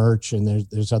 there's merch and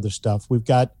there's other stuff. We've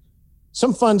got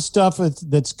some fun stuff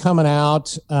that's coming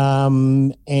out.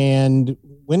 And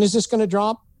when is this going to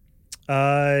drop?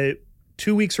 2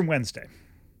 weeks from Wednesday.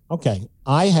 Okay.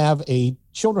 I have a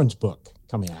children's book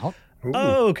coming out. Ooh.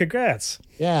 Oh, congrats.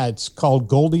 Yeah, it's called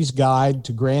Goldie's Guide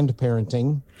to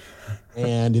Grandparenting.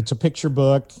 And it's a picture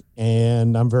book,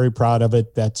 and I'm very proud of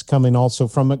it. That's coming also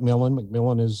from Macmillan.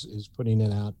 Macmillan is putting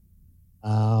it out.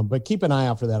 But keep an eye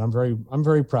out for that. I'm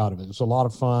very proud of it. It was a lot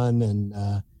of fun,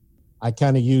 and I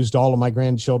kind of used all of my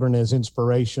grandchildren as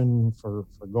inspiration for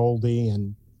Goldie,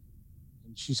 and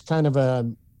she's kind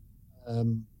of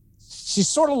she's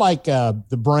sort of like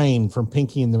the brain from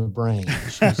Pinky and the Brain.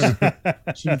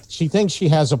 She thinks she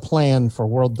has a plan for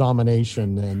world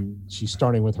domination, and she's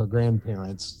starting with her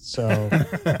grandparents. So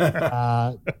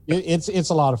it's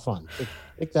a lot of fun.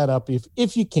 Pick that up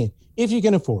if you can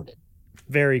afford it.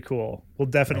 Very cool. We'll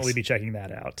definitely be checking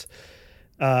that out.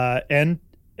 And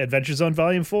Adventure Zone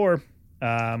Volume 4.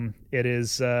 It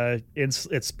is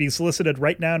it's being solicited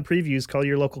right now in previews. Call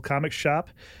your local comic shop.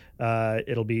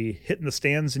 It'll be hitting the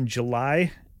stands in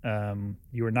July.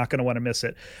 You are not going to want to miss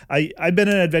it. I've been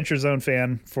an Adventure Zone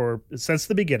fan since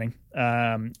the beginning.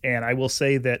 And I will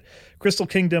say that Crystal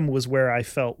Kingdom was where I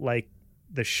felt like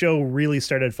the show really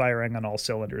started firing on all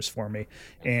cylinders for me.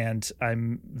 And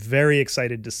I'm very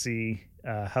excited to see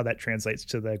how that translates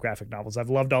to the graphic novels. I've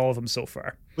loved all of them so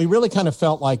far. We really kind of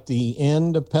felt like the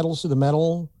end of Pedals to the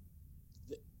Metal.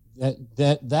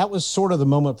 That was sort of the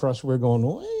moment for us. We were going,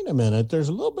 wait a minute, there's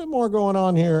a little bit more going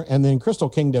on here. And then Crystal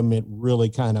Kingdom, it really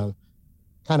kind of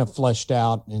fleshed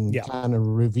out and kind of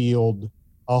revealed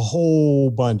a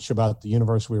whole bunch about the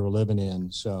universe we were living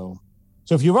in. So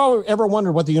if you've ever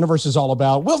wondered what the universe is all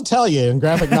about, we'll tell you in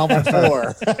graphic novel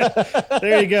 4.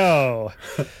 There you go.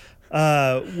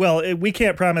 Well, we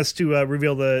can't promise to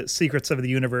reveal the secrets of the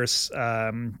universe,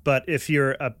 but if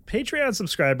you're a Patreon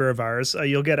subscriber of ours,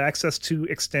 you'll get access to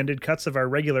extended cuts of our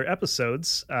regular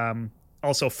episodes,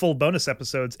 also full bonus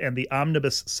episodes, and the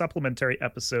omnibus supplementary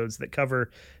episodes that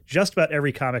cover just about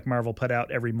every comic Marvel put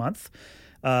out every month.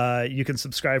 You can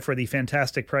subscribe for the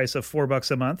fantastic price of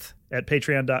 $4 a month at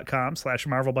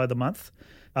patreon.com/MarvelByTheMonth.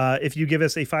 If you give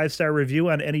us a 5-star review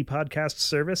on any podcast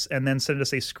service and then send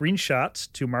us a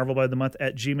screenshot to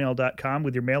marvelbythemonth@gmail.com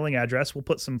with your mailing address, we'll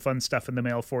put some fun stuff in the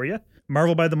mail for you.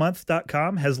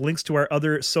 Marvelbythemonth.com has links to our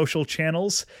other social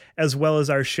channels as well as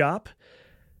our shop.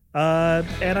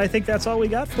 And I think that's all we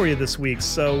got for you this week.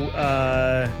 So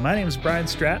my name is Brian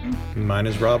Stratton. Mine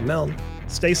is Rob Milne.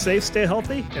 Stay safe, stay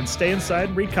healthy, and stay inside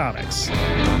and read comics.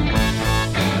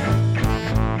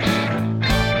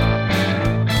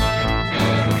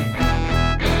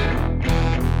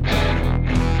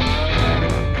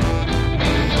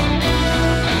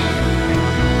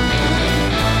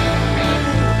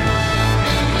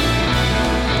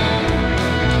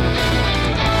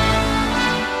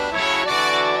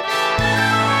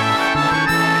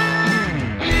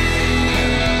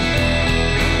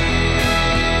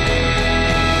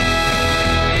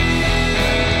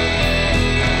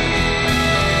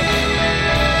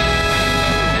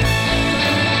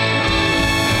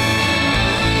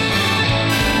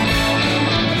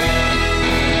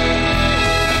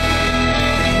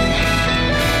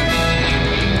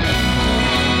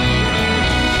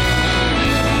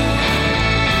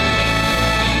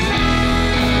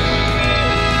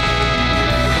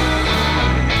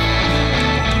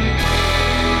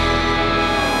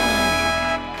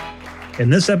 In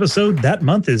this episode, that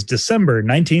month is December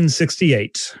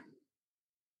 1968.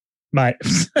 Then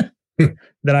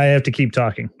I have to keep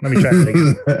talking. Let me try it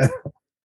again.